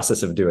the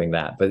process of doing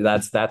that, but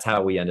that's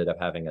how we ended up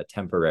having a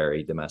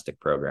temporary domestic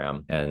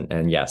program.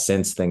 And yeah,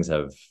 since things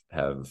have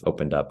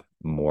opened up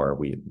more,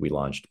 we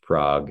launched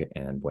Prague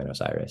and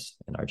Buenos Aires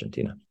in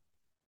Argentina.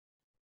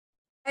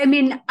 I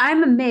mean,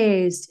 I'm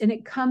amazed, and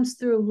it comes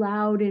through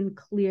loud and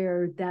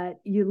clear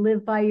that you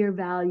live by your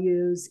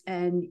values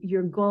and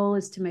your goal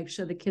is to make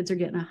sure the kids are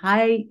getting a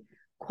high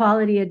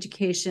quality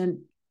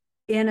education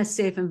in a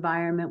safe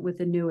environment with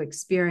a new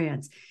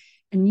experience.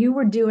 And you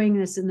were doing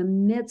this in the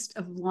midst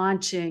of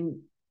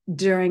launching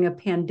during a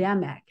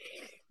pandemic.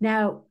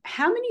 Now,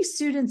 how many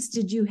students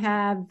did you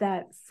have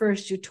that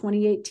first year,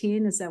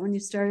 2018? Is that when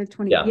you started?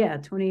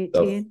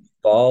 2018.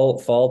 So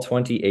fall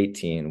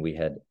 2018, we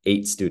had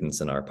 8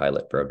 students in our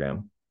pilot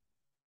program.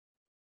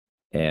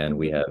 And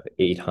we have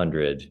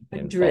 800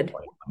 in fall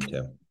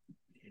 2022.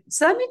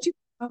 So that means you've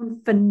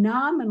grown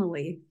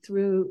phenomenally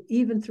through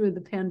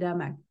the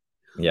pandemic.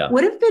 Yeah.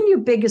 What have been your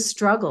biggest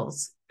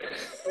struggles?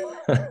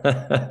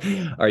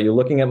 Are you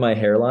looking at my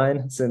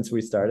hairline since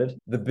we started?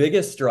 The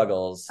biggest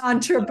struggles.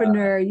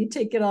 Entrepreneur, you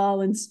take it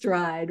all in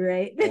stride,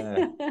 right?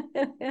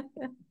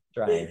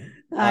 Trying.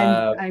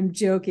 I'm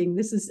joking.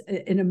 This is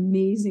an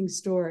amazing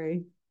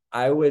story.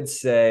 I would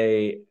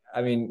say,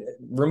 I mean,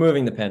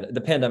 removing the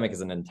pandemic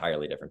is an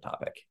entirely different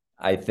topic.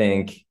 I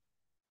think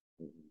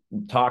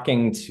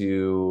talking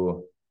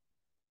to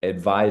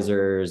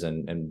advisors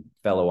and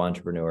fellow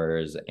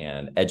entrepreneurs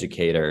and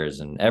educators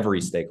and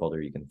every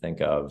stakeholder you can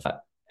think of,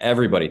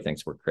 everybody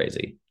thinks we're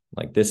crazy.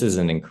 Like, this is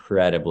an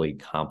incredibly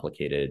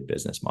complicated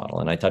business model.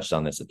 And I touched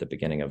on this at the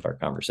beginning of our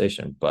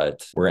conversation,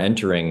 but we're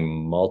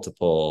entering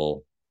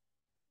multiple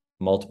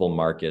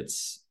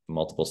markets,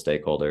 multiple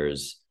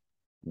stakeholders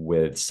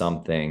with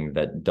something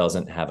that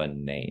doesn't have a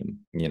name.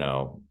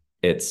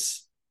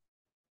 It's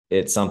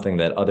something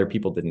that other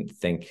people didn't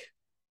think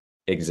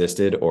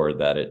existed or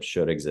that it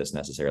should exist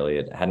necessarily.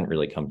 It hadn't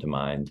really come to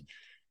mind.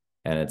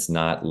 And it's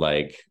not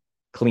like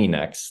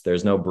Kleenex.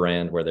 There's no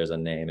brand where there's a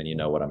name and you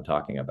know what I'm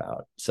talking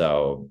about.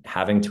 So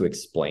having to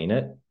explain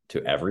it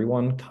to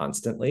everyone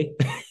constantly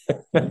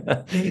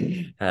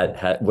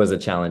was a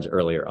challenge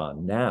earlier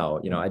on. Now,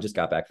 I just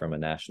got back from a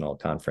national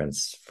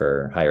conference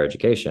for higher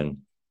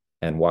education,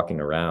 and walking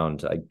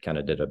around, I kind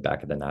of did a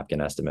back of the napkin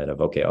estimate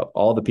of, okay,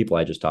 all the people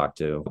I just talked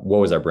to, what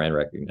was our brand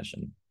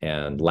recognition?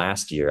 And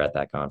last year at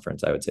that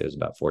conference, I would say it was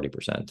about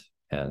 40%.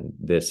 And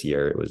this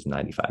year it was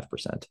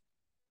 95%.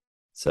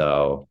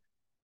 So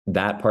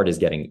that part is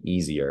getting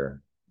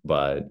easier.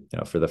 But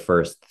for the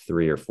first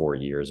 3 or 4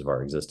 years of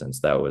our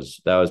existence, that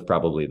was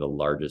probably the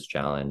largest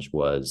challenge,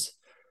 was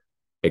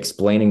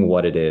explaining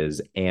what it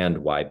is and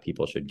why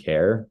people should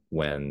care,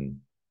 when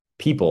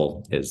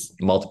people is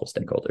multiple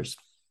stakeholders.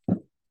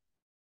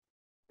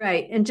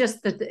 Right. And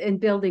just in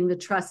building the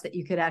trust that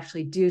you could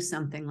actually do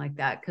something like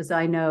that. Because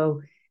I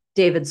know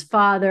David's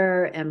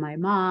father and my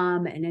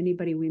mom and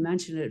anybody we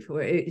mentioned it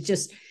for, it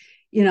just,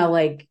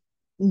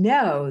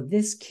 no,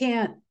 this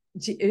can't.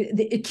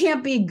 It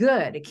can't be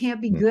good. It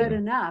can't be good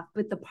enough.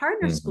 But the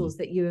partner schools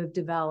that you have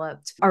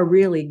developed are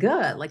really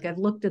good. Like, I've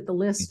looked at the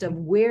list of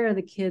where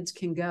the kids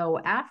can go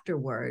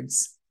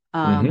afterwards.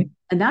 And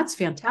that's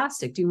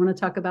fantastic. Do you want to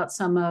talk about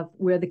some of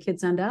where the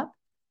kids end up?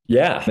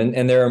 Yeah.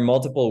 And there are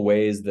multiple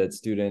ways that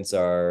students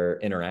are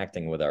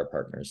interacting with our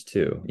partners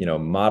too.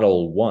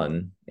 Model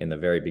one in the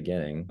very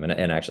beginning,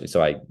 and actually,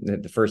 so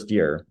the first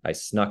year, I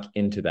snuck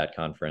into that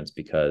conference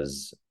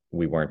because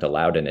we weren't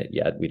allowed in it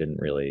yet. We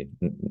didn't really,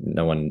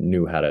 no one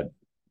knew how to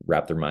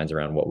wrap their minds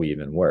around what we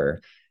even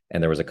were.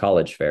 And there was a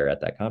college fair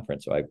at that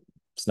conference. So I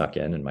snuck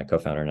in, and my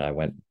co-founder and I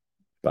went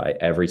by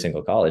every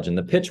single college. And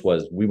the pitch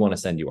was, we want to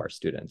send you our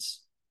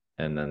students.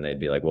 And then they'd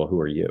be like, well, who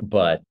are you?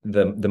 But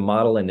the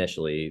model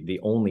initially, the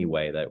only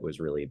way that was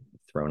really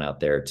thrown out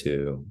there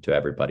to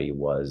everybody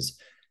was,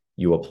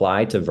 you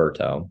apply to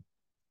Verto,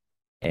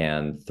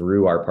 and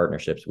through our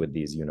partnerships with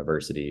these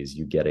universities,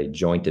 you get a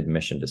joint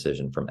admission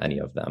decision from any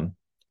of them.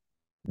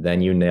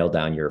 Then you nail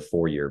down your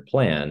 4-year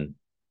plan,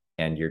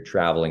 and you're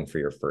traveling for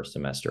your first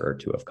semester or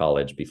two of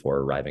college before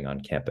arriving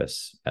on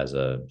campus as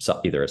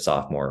either a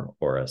sophomore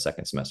or a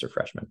second semester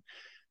freshman.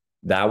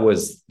 That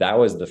was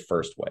the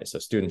first way. So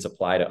students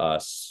apply to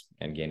us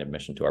and gain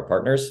admission to our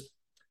partners.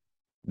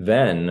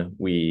 Then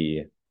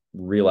we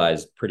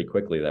realized pretty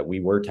quickly that we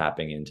were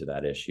tapping into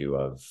that issue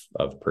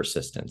of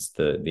persistence,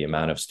 the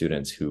amount of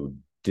students who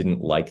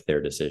didn't like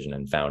their decision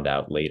and found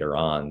out later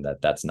on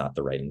that that's not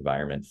the right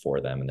environment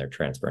for them and they're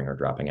transferring or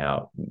dropping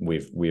out.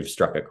 We've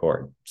struck a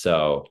chord.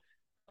 So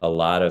a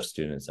lot of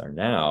students are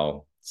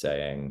now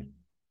saying,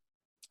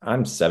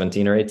 I'm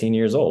 17 or 18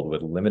 years old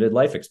with limited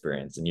life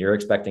experience, and you're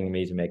expecting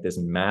me to make this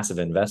massive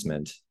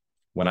investment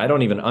when I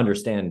don't even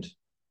understand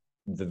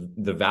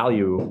the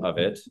value of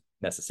it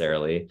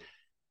necessarily.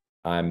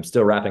 I'm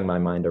still wrapping my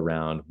mind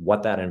around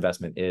what that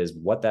investment is,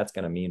 what that's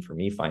going to mean for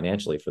me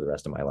financially for the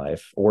rest of my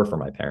life or for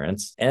my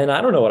parents. And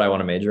I don't know what I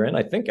want to major in.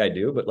 I think I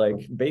do, but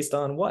like, based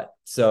on what?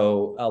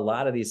 So a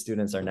lot of these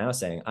students are now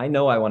saying, I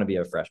know I want to be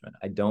a freshman.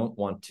 I don't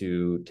want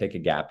to take a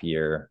gap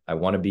year. I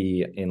want to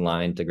be in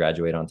line to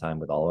graduate on time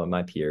with all of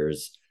my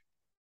peers.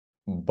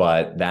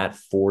 But that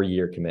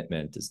 4-year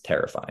commitment is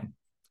terrifying.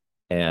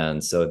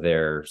 And so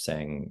they're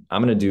saying,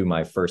 I'm going to do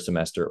my first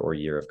semester or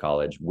year of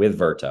college with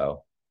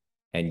Verto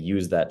and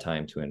use that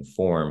time to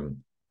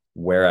inform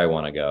where I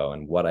want to go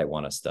and what I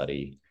want to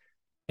study.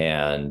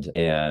 And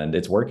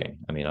it's working.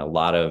 I mean, a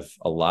lot of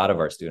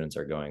our students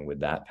are going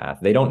with that path.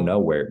 They don't know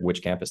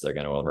which campus they're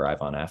going to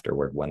arrive on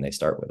afterward when they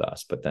start with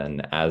us. But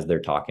then as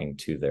they're talking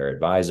to their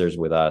advisors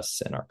with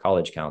us and our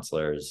college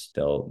counselors,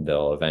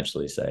 they'll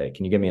eventually say,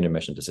 can you give me an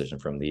admission decision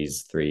from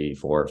these 3,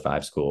 4,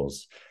 5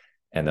 schools?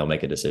 And they'll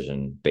make a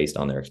decision based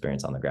on their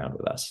experience on the ground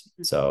with us.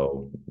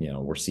 So,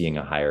 we're seeing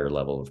a higher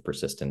level of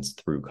persistence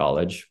through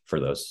college for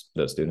those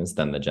students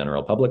than the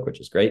general public, which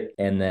is great.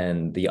 And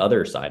then the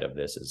other side of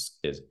this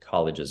is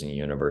colleges and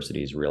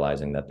universities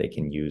realizing that they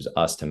can use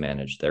us to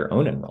manage their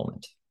own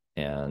enrollment.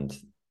 And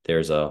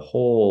there's a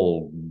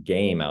whole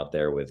game out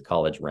there with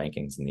college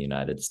rankings in the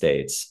United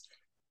States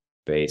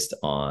based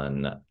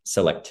on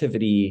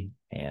selectivity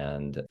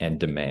and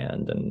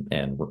demand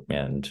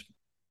and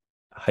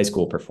high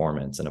school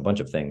performance and a bunch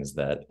of things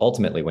that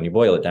ultimately, when you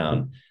boil it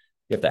down,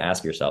 you have to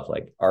ask yourself,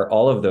 like, are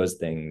all of those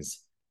things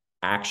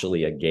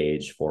actually a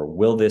gauge for,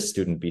 will this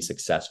student be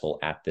successful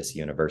at this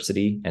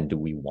university? And do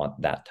we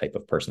want that type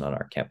of person on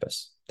our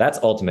campus? That's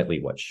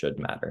ultimately what should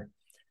matter.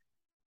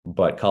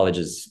 But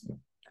colleges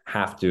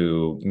have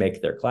to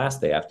make their class.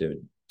 They have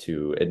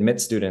to admit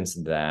students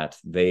that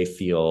they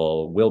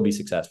feel will be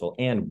successful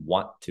and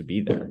want to be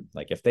there.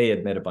 Like, if they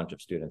admit a bunch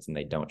of students and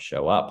they don't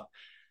show up,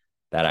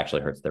 that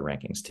actually hurts their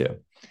rankings too.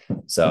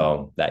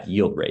 So that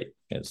yield rate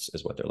is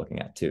what they're looking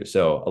at too.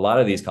 So a lot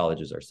of these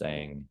colleges are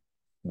saying,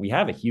 we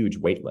have a huge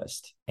wait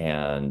list.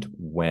 And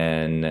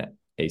when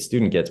a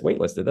student gets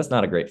waitlisted, that's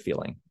not a great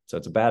feeling. So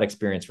it's a bad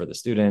experience for the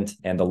student.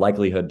 And the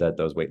likelihood that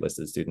those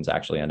waitlisted students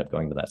actually end up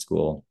going to that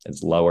school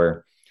is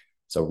lower.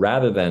 So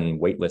rather than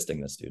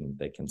waitlisting the student,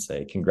 they can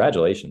say,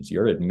 congratulations,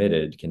 you're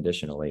admitted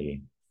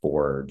conditionally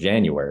for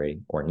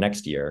January or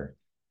next year,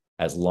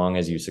 as long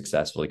as you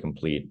successfully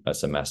complete a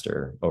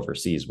semester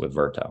overseas with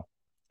Verto.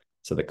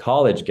 So the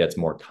college gets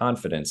more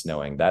confidence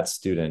knowing that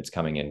student's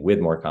coming in with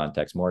more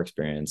context, more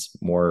experience,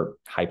 more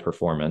high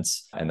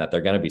performance, and that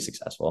they're going to be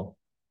successful.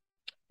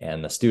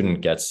 And the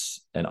student gets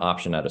an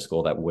option at a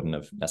school that wouldn't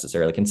have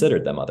necessarily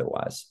considered them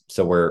otherwise.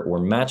 So we're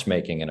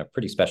matchmaking in a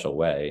pretty special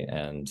way.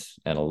 And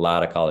a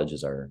lot of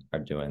colleges are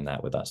doing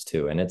that with us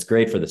too. And it's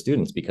great for the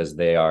students because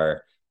they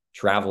are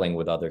traveling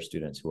with other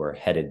students who are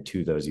headed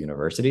to those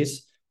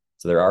universities.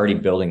 So they're already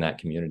building that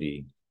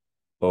community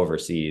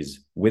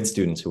overseas with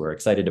students who are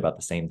excited about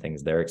the same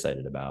things they're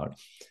excited about.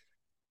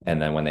 And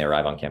then when they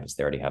arrive on campus,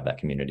 they already have that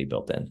community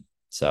built in.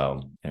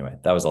 So anyway,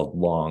 that was a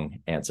long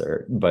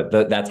answer, but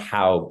that's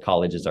how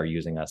colleges are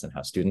using us and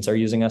how students are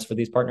using us for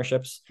these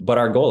partnerships. But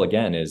our goal,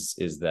 again, is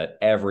that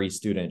every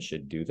student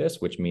should do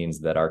this, which means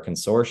that our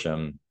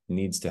consortium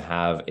needs to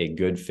have a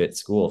good fit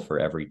school for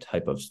every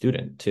type of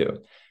student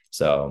too.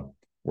 So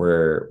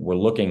we're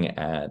looking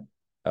at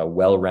a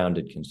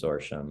well-rounded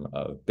consortium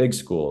of big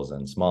schools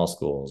and small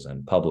schools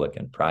and public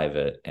and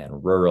private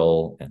and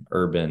rural and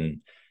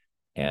urban.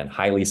 and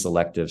highly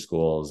selective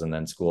schools, and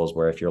then schools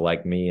where if you're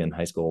like me and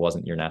high school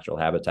wasn't your natural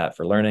habitat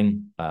for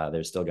learning,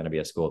 there's still going to be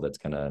a school that's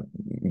going to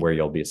where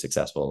you'll be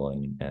successful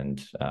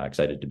and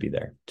excited to be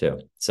there too.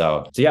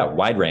 So yeah,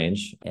 wide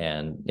range.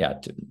 And yeah,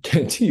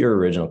 to your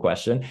original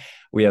question,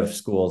 we have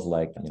schools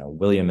like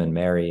William and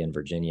Mary in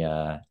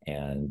Virginia,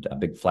 and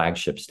big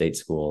flagship state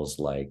schools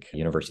like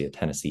University of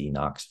Tennessee,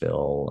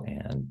 Knoxville,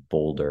 and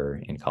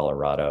Boulder in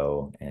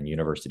Colorado, and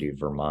University of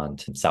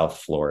Vermont in South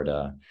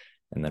Florida.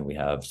 And then we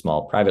have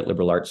small private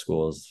liberal arts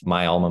schools.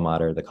 My alma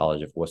mater, the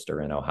College of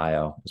Worcester in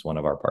Ohio, is one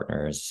of our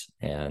partners.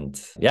 And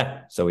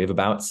yeah, so we have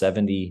about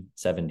 70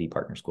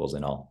 partner schools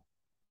in all.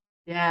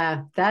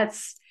 Yeah,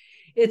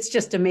 it's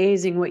just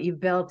amazing what you've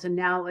built. And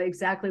now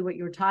exactly what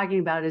you were talking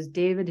about is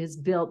David has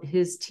built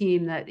his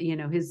team that,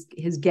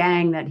 his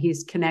gang that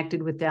he's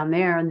connected with down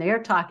there. And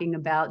they're talking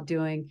about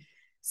doing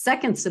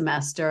second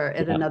semester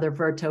at another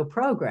Verto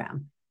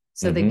program.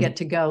 So they get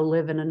to go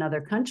live in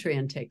another country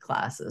and take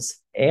classes.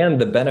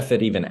 And the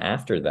benefit even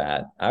after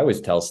that, I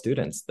always tell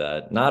students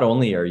that not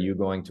only are you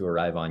going to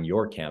arrive on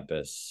your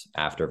campus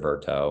after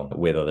Verto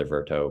with other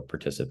Verto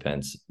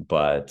participants,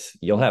 but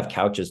you'll have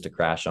couches to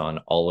crash on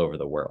all over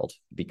the world,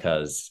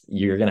 because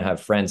you're going to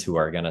have friends who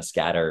are going to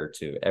scatter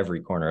to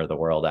every corner of the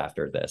world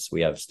after this.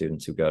 We have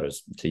students who go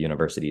to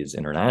universities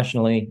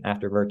internationally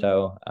after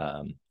Verto.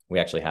 We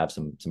actually have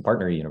some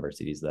partner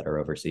universities that are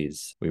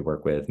overseas. We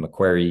work with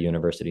Macquarie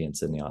University in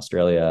Sydney,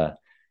 Australia,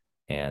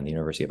 and the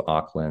University of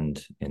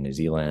Auckland in New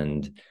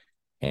Zealand,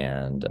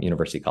 and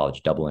University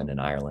College Dublin in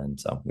Ireland.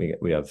 So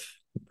we have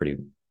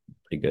pretty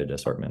good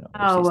assortment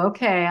overseas. Oh,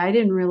 okay. I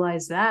didn't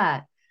realize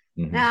that.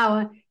 Mm-hmm.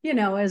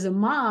 Now, as a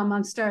mom,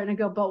 I'm starting to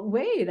go, but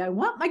wait, I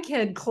want my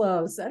kid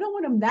close. I don't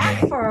want him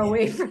that far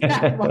away for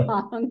that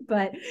long.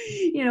 But,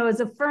 as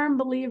a firm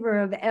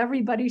believer of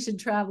everybody should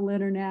travel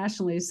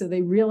internationally, so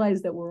they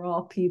realize that we're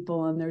all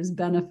people and there's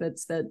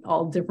benefits that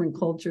all different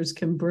cultures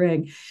can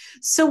bring.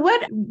 So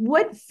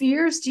what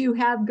fears do you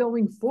have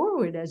going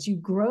forward as you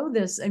grow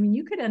this? I mean,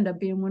 you could end up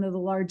being one of the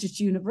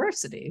largest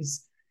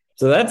universities.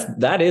 So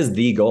that is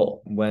the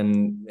goal.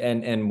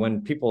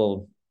 When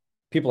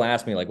people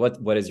ask me, like,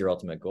 what is your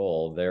ultimate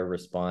goal? Their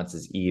response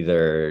is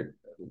either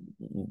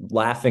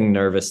laughing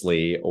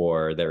nervously,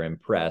 or they're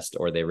impressed,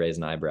 or they raise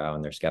an eyebrow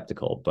and they're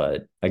skeptical.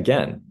 But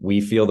again,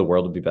 we feel the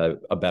world would be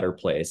a better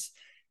place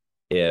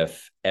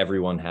if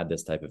everyone had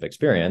this type of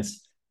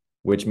experience,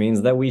 which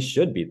means that we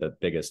should be the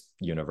biggest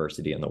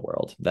university in the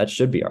world. That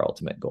should be our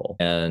ultimate goal.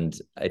 And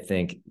I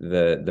think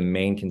the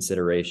main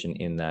consideration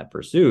in that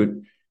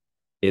pursuit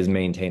is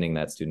maintaining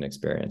that student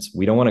experience.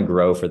 We don't want to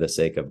grow for the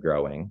sake of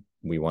growing.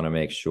 We want to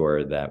make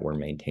sure that we're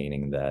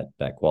maintaining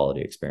that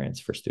quality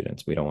experience for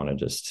students. We don't want to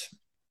just,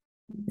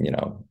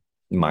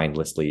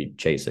 mindlessly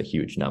chase a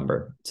huge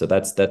number. So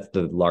that's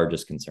the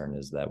largest concern,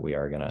 is that we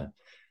are going to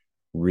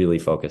really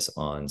focus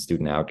on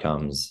student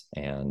outcomes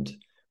and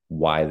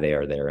why they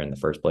are there in the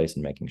first place,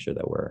 and making sure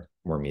that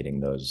we're meeting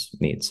those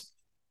needs.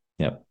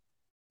 Yep.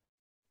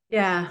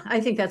 Yeah, I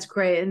think that's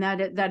great. And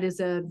that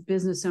is a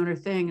business owner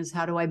thing, is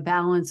how do I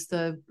balance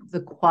the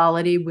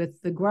quality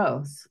with the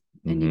growth?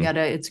 And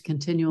it's a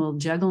continual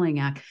juggling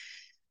act.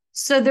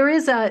 So there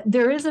is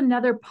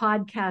another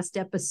podcast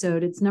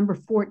episode. It's number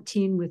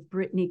 14 with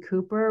Brittany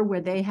Cooper,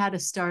 where they had a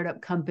startup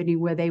company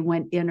where they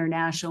went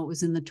international. It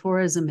was in the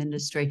tourism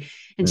industry.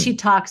 And she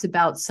talks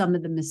about some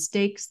of the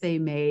mistakes they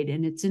made.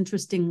 And it's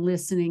interesting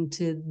listening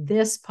to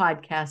this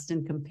podcast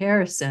in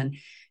comparison,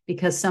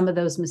 because some of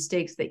those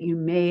mistakes that you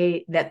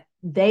made, that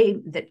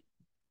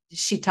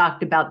she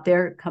talked about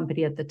their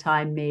company at the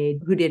time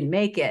made, who didn't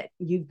make it,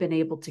 you've been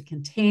able to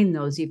contain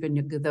those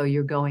even though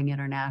you're going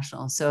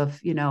international. So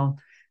if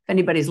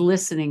anybody's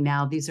listening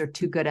now, these are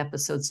two good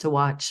episodes to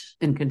watch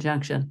in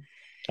conjunction.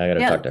 I got to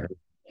talk to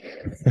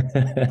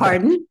her.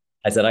 Pardon?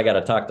 I said, I got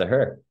to talk to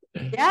her.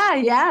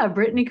 Yeah.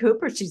 Brittany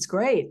Cooper. She's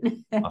great.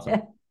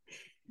 Awesome.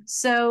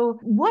 So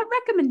what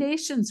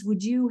recommendations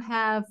would you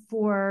have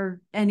for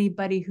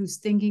anybody who's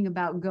thinking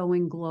about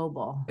going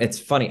global? It's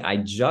funny. I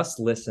just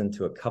listened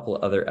to a couple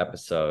of other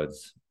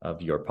episodes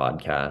of your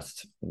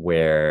podcast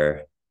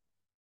where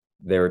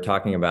they were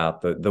talking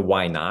about the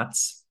why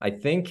nots. I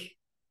think,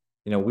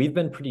 we've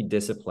been pretty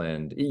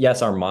disciplined.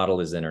 Yes, our model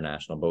is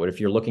international, but if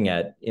you're looking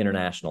at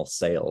international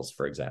sales,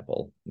 for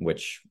example,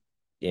 which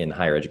in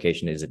higher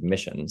education is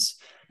admissions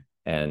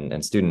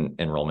and student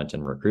enrollment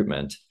and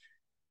recruitment,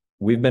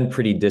 we've been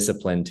pretty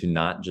disciplined to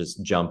not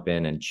just jump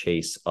in and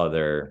chase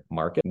other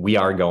markets. We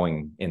are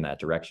going in that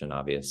direction,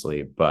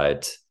 obviously,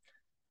 but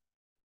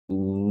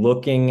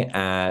looking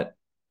at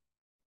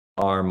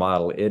our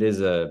model,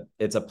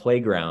 it's a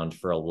playground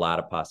for a lot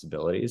of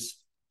possibilities.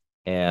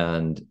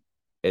 And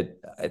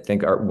I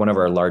think one of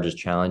our largest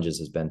challenges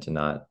has been to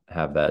not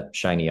have that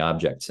shiny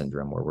object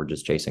syndrome where we're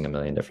just chasing a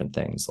million different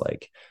things.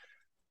 Like,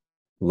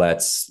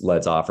 let's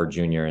offer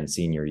junior and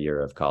senior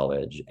year of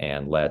college,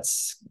 and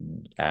let's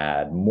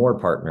add more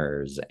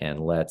partners,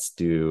 and let's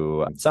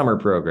do summer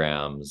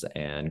programs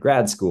and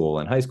grad school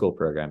and high school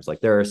programs.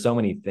 Like, there are so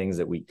many things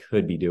that we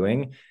could be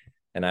doing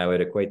And I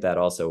would equate that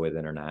also with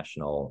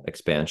international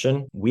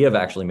expansion. We have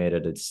actually made a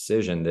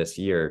decision this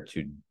year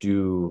to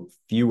do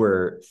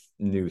fewer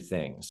new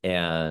things.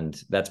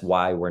 And that's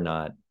why we're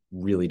not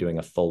really doing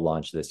a full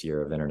launch this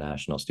year of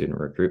international student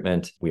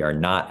recruitment. We are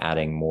not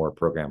adding more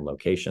program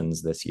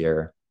locations this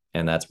year.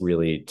 And that's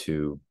really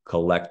to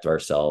collect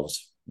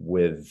ourselves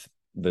with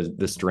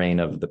the strain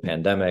of the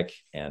pandemic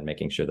and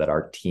making sure that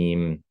our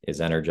team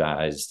is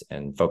energized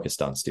and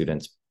focused on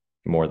students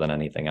more than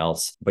anything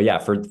else. But yeah,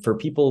 for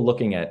people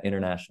looking at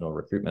international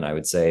recruitment, I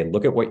would say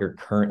look at what you're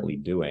currently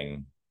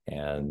doing,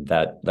 and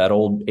that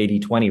old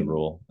 80-20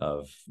 rule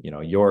of,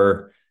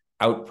 your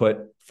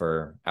output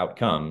for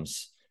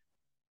outcomes.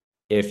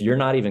 If you're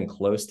not even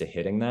close to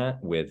hitting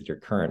that with your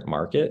current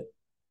market,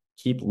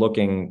 keep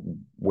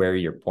looking where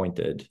you're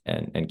pointed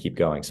and keep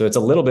going. So it's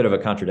a little bit of a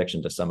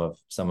contradiction to some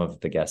of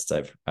the guests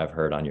I've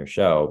heard on your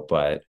show,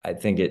 but I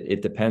think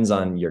it depends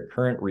on your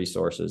current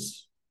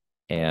resources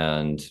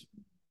and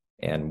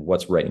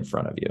what's right in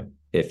front of you.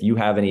 If you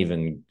haven't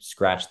even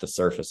scratched the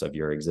surface of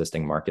your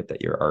existing market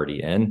that you're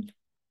already in,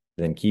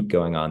 then keep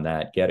going on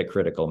that, get a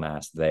critical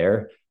mass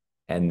there,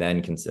 and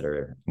then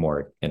consider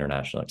more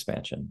international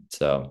expansion.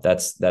 So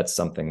that's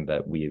something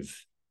that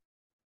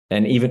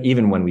and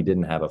even when we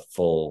didn't have a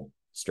full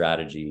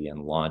strategy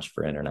and launch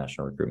for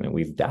international recruitment,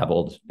 we've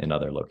dabbled in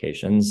other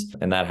locations,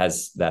 and that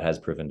has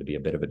proven to be a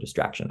bit of a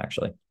distraction,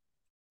 actually.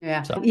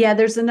 Yeah. So. Yeah.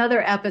 There's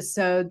another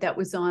episode that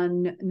was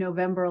on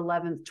November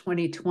 11th,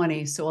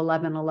 2020. So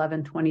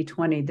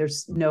 11/11/2020.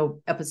 There's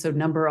no episode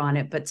number on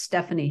it, but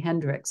Stephanie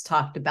Hendricks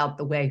talked about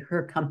the way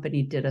her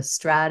company did a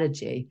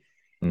strategy.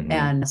 Mm-hmm.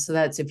 And so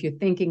that's, if you're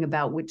thinking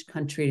about which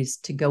countries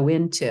to go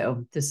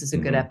into, this is a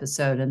good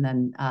episode. And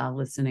then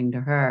listening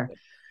to her.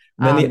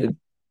 Then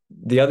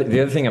the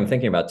other thing I'm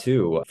thinking about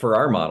too, for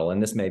our model,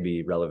 and this may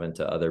be relevant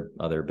to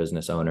other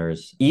business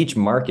owners, each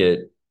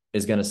market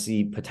is going to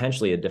see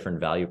potentially a different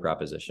value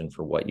proposition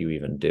for what you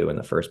even do in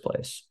the first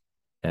place.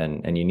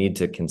 And you need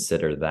to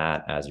consider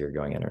that as you're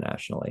going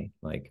internationally.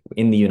 Like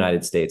in the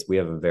United States, we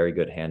have a very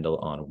good handle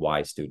on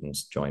why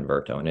students join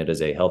Verto. And it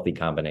is a healthy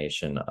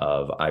combination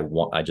of,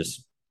 I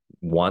just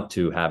want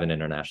to have an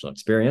international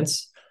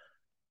experience.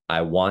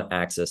 I want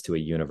access to a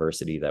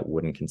university that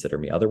wouldn't consider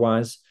me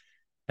otherwise.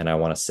 And I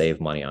want to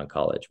save money on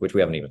college, which we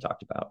haven't even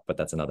talked about, but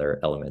that's another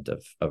element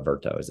of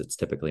Verto, is it's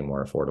typically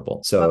more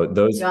affordable. So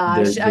we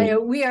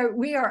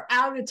are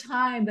out of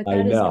time, but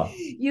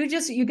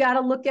you got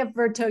to look at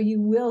Verto. You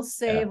will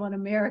save on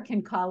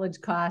American college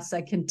costs.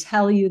 I can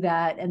tell you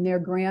that, and their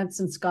grants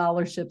and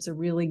scholarships are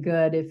really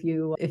good if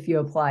you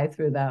apply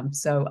through them.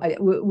 So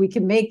we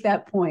can make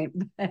that point.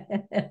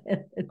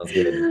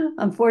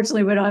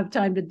 Unfortunately, we don't have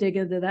time to dig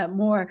into that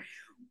more.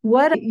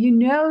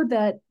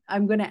 That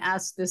I'm going to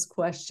ask this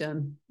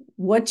question.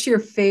 What's your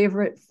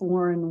favorite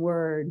foreign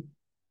word?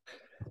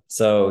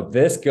 So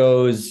this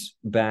goes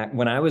back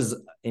when I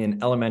was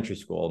in elementary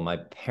school. My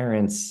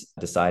parents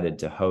decided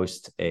to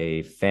host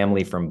a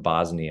family from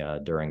Bosnia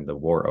during the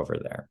war over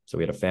there. So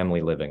we had a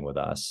family living with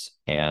us,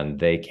 and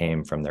they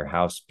came from their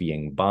house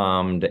being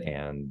bombed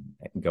and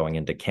going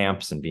into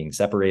camps and being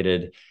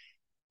separated.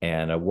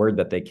 And a word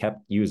that they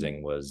kept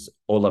using was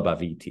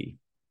olabaviti,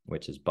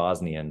 which is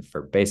Bosnian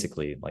for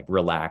basically like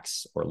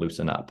relax or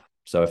loosen up.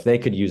 So if they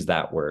could use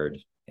that word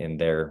in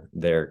their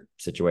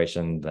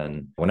situation,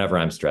 then whenever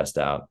I'm stressed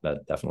out,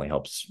 that definitely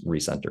helps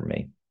recenter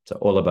me. So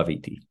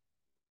olabaviti.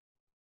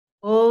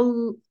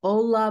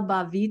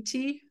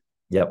 Olabaviti?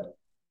 Yep.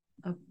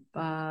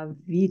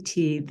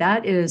 Baviti.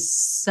 That is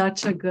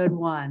such a good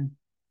one.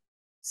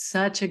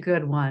 Such a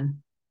good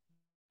one.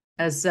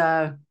 As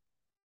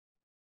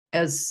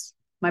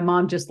my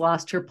mom just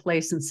lost her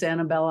place in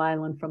Sanibel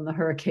Island from the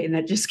hurricane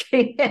that just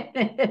came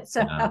in.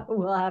 So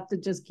we'll have to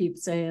just keep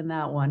saying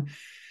that one.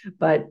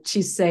 But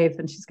she's safe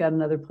and she's got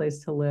another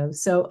place to live.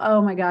 So,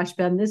 oh my gosh,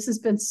 Ben, this has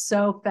been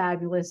so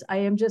fabulous. I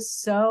am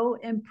just so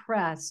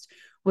impressed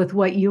with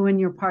what you and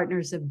your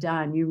partners have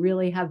done. You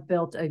really have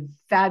built a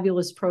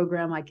fabulous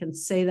program. I can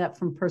say that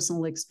from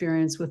personal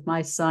experience with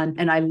my son.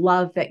 And I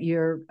love that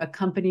you're a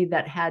company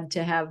that had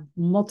to have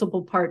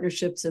multiple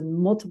partnerships and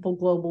multiple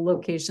global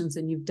locations,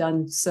 and you've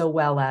done so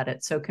well at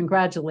it. So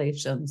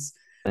congratulations.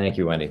 Thank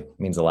you, Wendy. It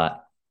means a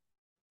lot.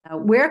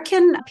 Where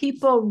can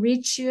people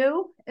reach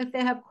you if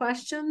they have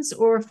questions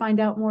or find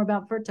out more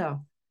about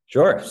Verto?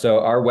 Sure. So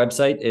our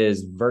website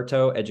is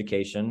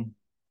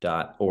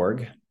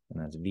vertoeducation.org.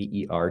 And that's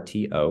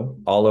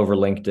VERTO, all over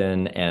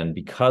LinkedIn. And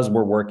because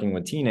we're working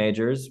with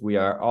teenagers, we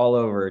are all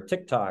over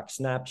TikTok,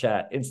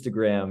 Snapchat,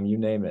 Instagram, you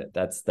name it.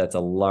 That's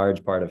a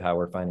large part of how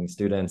we're finding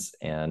students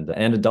and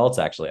adults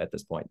actually at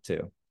this point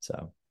too.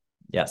 So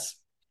yes.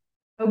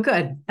 Oh,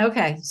 good.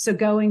 Okay. So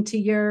going to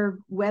your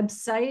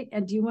website,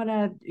 and you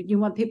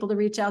want people to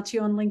reach out to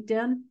you on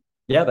LinkedIn?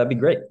 Yeah, that'd be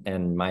great.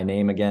 And my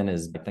name again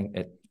is, I think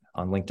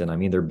on LinkedIn,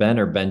 I'm either Ben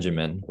or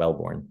Benjamin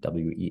Welborn,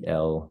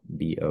 WELBOURN.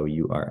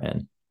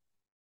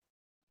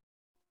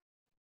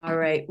 All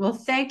right. Well,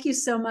 thank you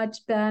so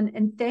much, Ben.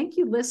 And thank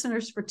you,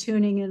 listeners, for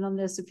tuning in on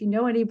this. If you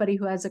know anybody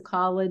who has a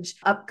college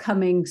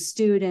upcoming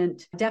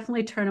student,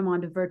 definitely turn them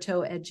on to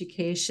Verto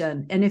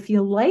Education. And if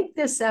you like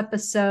this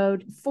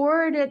episode,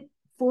 forward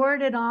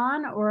it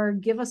on or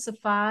give us a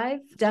 5.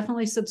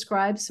 Definitely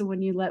subscribe so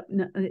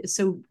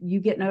you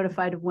get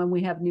notified of when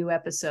we have new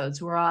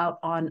episodes. We're out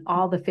on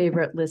all the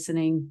favorite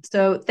listening.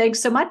 So thanks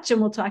so much, and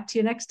we'll talk to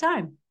you next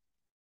time.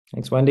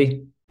 Thanks,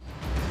 Wendy.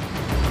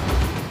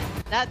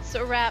 That's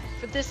a wrap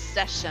for this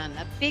session.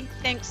 A big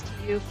thanks to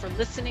you for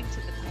listening to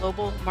the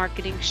Global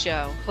Marketing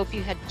Show. Hope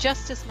you had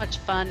just as much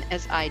fun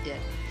as I did.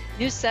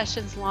 New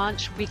sessions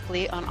launch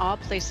weekly on all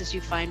places you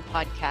find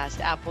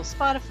podcasts: Apple,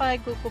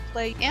 Spotify, Google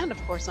Play, and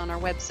of course on our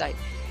website.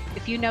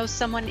 If you know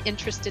someone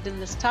interested in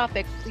this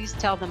topic, please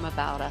tell them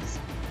about us.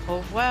 Au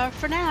revoir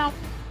for now.